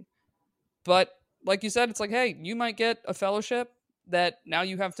working? But like you said, it's like, hey, you might get a fellowship that now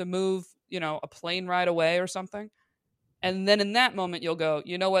you have to move, a plane ride away or something. And then in that moment, you'll go,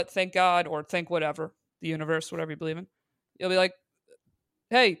 you know what? Thank God, or thank whatever, the universe, whatever you believe in. You'll be like,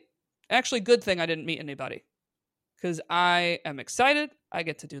 hey, actually, good thing I didn't meet anybody. Because I am excited. I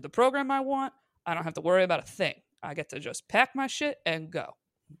get to do the program I want. I don't have to worry about a thing. I get to just pack my shit and go.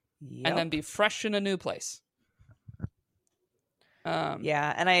 Yep. And then be fresh in a new place.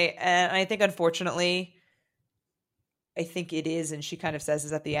 Yeah. And I think, unfortunately, I think it is, and she kind of says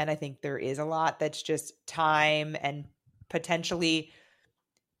this at the end, I think there is a lot that's just time and potentially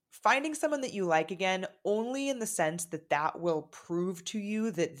finding someone that you like again, only in the sense that will prove to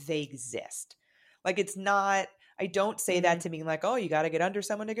you that they exist. Like, it's not, I don't say that to mean like, oh, you got to get under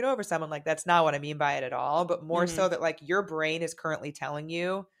someone to get over someone. Like, that's not what I mean by it at all, but more so that like your brain is currently telling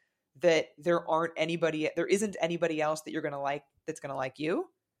you that there isn't anybody else that you're going to like, that's going to like you.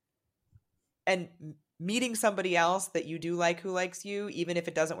 And meeting somebody else that you do like, who likes you, even if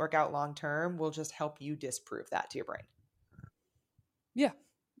it doesn't work out long-term, will just help you disprove that to your brain. Yeah,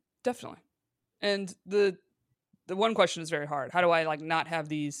 definitely. And the one question is very hard. How do I like not have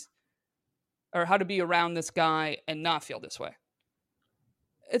these, or how to be around this guy and not feel this way?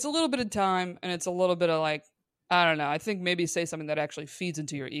 It's a little bit of time, and it's a little bit of like, I don't know. I think maybe say something that actually feeds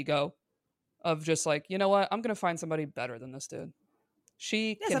into your ego of just like, you know what? I'm going to find somebody better than this dude.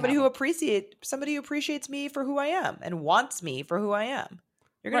 Somebody who appreciates me for who I am and wants me for who I am.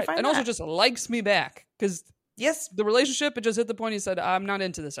 You're going to find and that. Also just likes me back, because yes, the relationship, it just hit the point he said, I'm not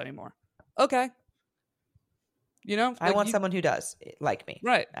into this anymore. Okay. I want someone who does like me.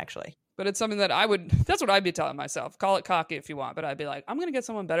 Right. Actually. But it's something that that's what I'd be telling myself. Call it cocky if you want, but I'd be like, I'm going to get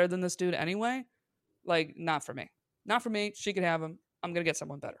someone better than this dude anyway. Like, not for me. Not for me. She could have him. I'm going to get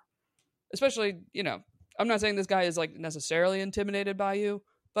someone better. Especially, I'm not saying this guy is like necessarily intimidated by you,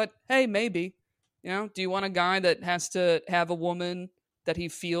 but hey, maybe, do you want a guy that has to have a woman that he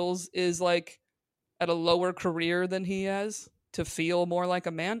feels is like at a lower career than he is to feel more like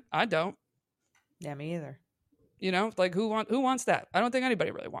a man? I don't. Yeah, me either. Like who wants that? I don't think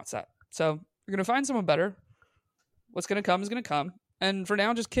anybody really wants that. So you're going to find someone better. What's going to come is going to come. And for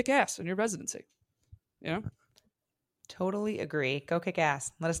now, just kick ass in your residency. Totally agree. Go kick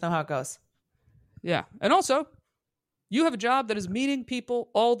ass. Let us know how it goes. Yeah. And also, you have a job that is meeting people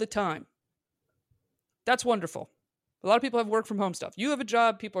all the time. That's wonderful. A lot of people have work from home stuff. You have a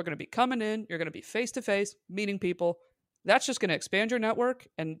job. People are going to be coming in. You're going to be face to face, meeting people. That's just going to expand your network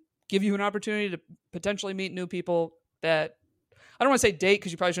and give you an opportunity to potentially meet new people that, I don't want to say date,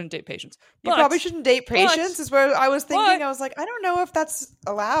 because you probably shouldn't date patients. You probably shouldn't date patients is where I was thinking. I was like, I don't know if that's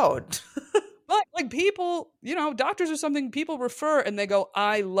allowed. But like people, doctors are something people refer and they go,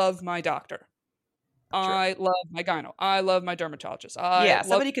 I love my doctor. I love my gyno. I love my dermatologist.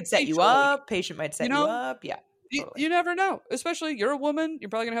 Somebody could set you up. Patient might set you up. Yeah, totally. You never know. Especially you're a woman. You're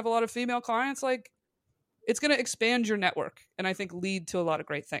probably going to have a lot of female clients. Like, it's going to expand your network and I think lead to a lot of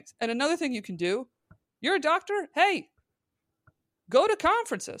great things. And another thing you can do, you're a doctor. Hey, go to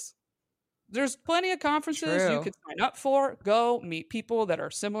conferences. There's plenty of conferences you could sign up for. Go meet people that are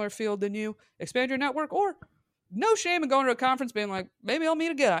similar field than you. Expand your network. Or no shame in going to a conference being like, maybe I'll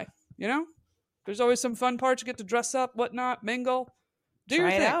meet a guy. There's always some fun parts. You get to dress up, whatnot, mingle. Do your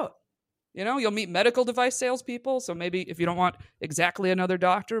thing. Try it out. You'll meet medical device salespeople. So maybe if you don't want exactly another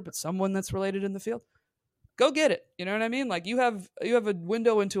doctor, but someone that's related in the field, go get it. You know what I mean? Like you have a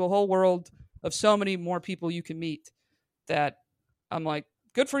window into a whole world of so many more people you can meet that I'm like,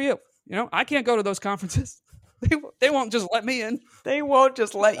 good for you. I can't go to those conferences. They won't just let me in. They won't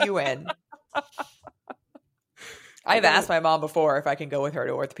just let you in. I've asked my mom before if I can go with her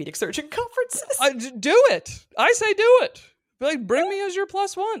to orthopedic surgeon conferences. Do it. I say do it. Be like, bring me as your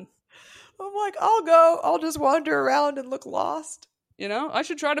 +1. I'm like, I'll go. I'll just wander around and look lost. I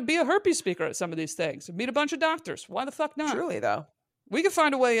should try to be a herpes speaker at some of these things and meet a bunch of doctors. Why the fuck not? Truly, though. We can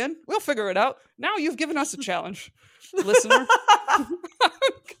find a way in. We'll figure it out. Now you've given us a challenge, listener.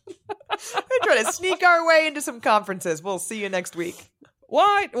 We're trying to sneak our way into some conferences. We'll see you next week.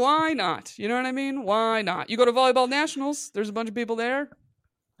 Why not? You know what I mean? Why not? You go to Volleyball Nationals, there's a bunch of people there.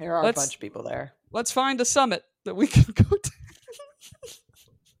 There are a bunch of people there. Let's find a summit that we can go to.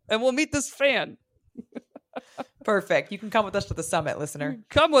 And we'll meet this fan. Perfect. You can come with us to the summit, listener.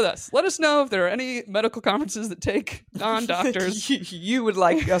 Come with us. Let us know if there are any medical conferences that take non-doctors. You would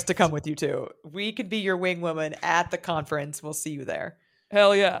like us to come with you too. We could be your wing woman at the conference. We'll see you there.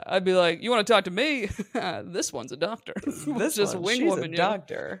 Hell yeah. I'd be like, you want to talk to me? This one's a doctor. This just one, wing she's woman. a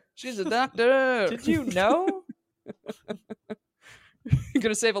doctor. She's a doctor. Did you know? You're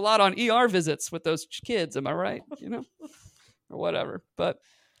going to save a lot on ER visits with those kids. Am I right? You know, or whatever. But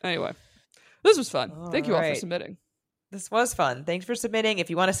anyway, this was fun. Thank you all for submitting. This was fun. Thanks for submitting. If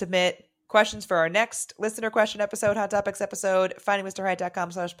you want to submit questions for our next listener question episode, Hot Topics episode,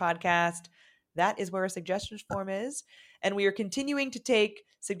 findingmrheight.com/podcast. That is where a suggestions form is. And we are continuing to take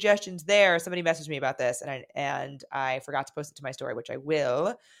suggestions there. Somebody messaged me about this and I forgot to post it to my story, which I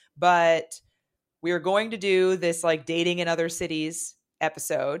will. But we are going to do this like dating in other cities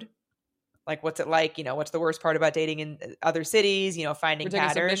episode. Like, what's it like? You know, what's the worst part about dating in other cities? You know, finding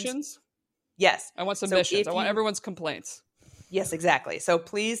patterns. Submissions? Yes. I want submissions. I want everyone's complaints. Yes, exactly. So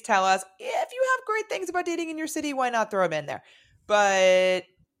please tell us if you have great things about dating in your city, why not throw them in there? But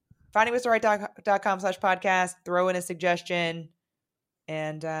findingmrheight.com/podcast, throw in a suggestion,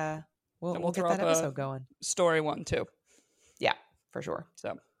 and we'll get that episode going. Story 1 too. Yeah, for sure.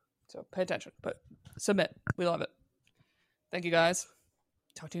 So pay attention, but submit. We love it. Thank you guys.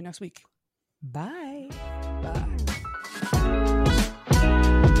 Talk to you next week. Bye. Bye.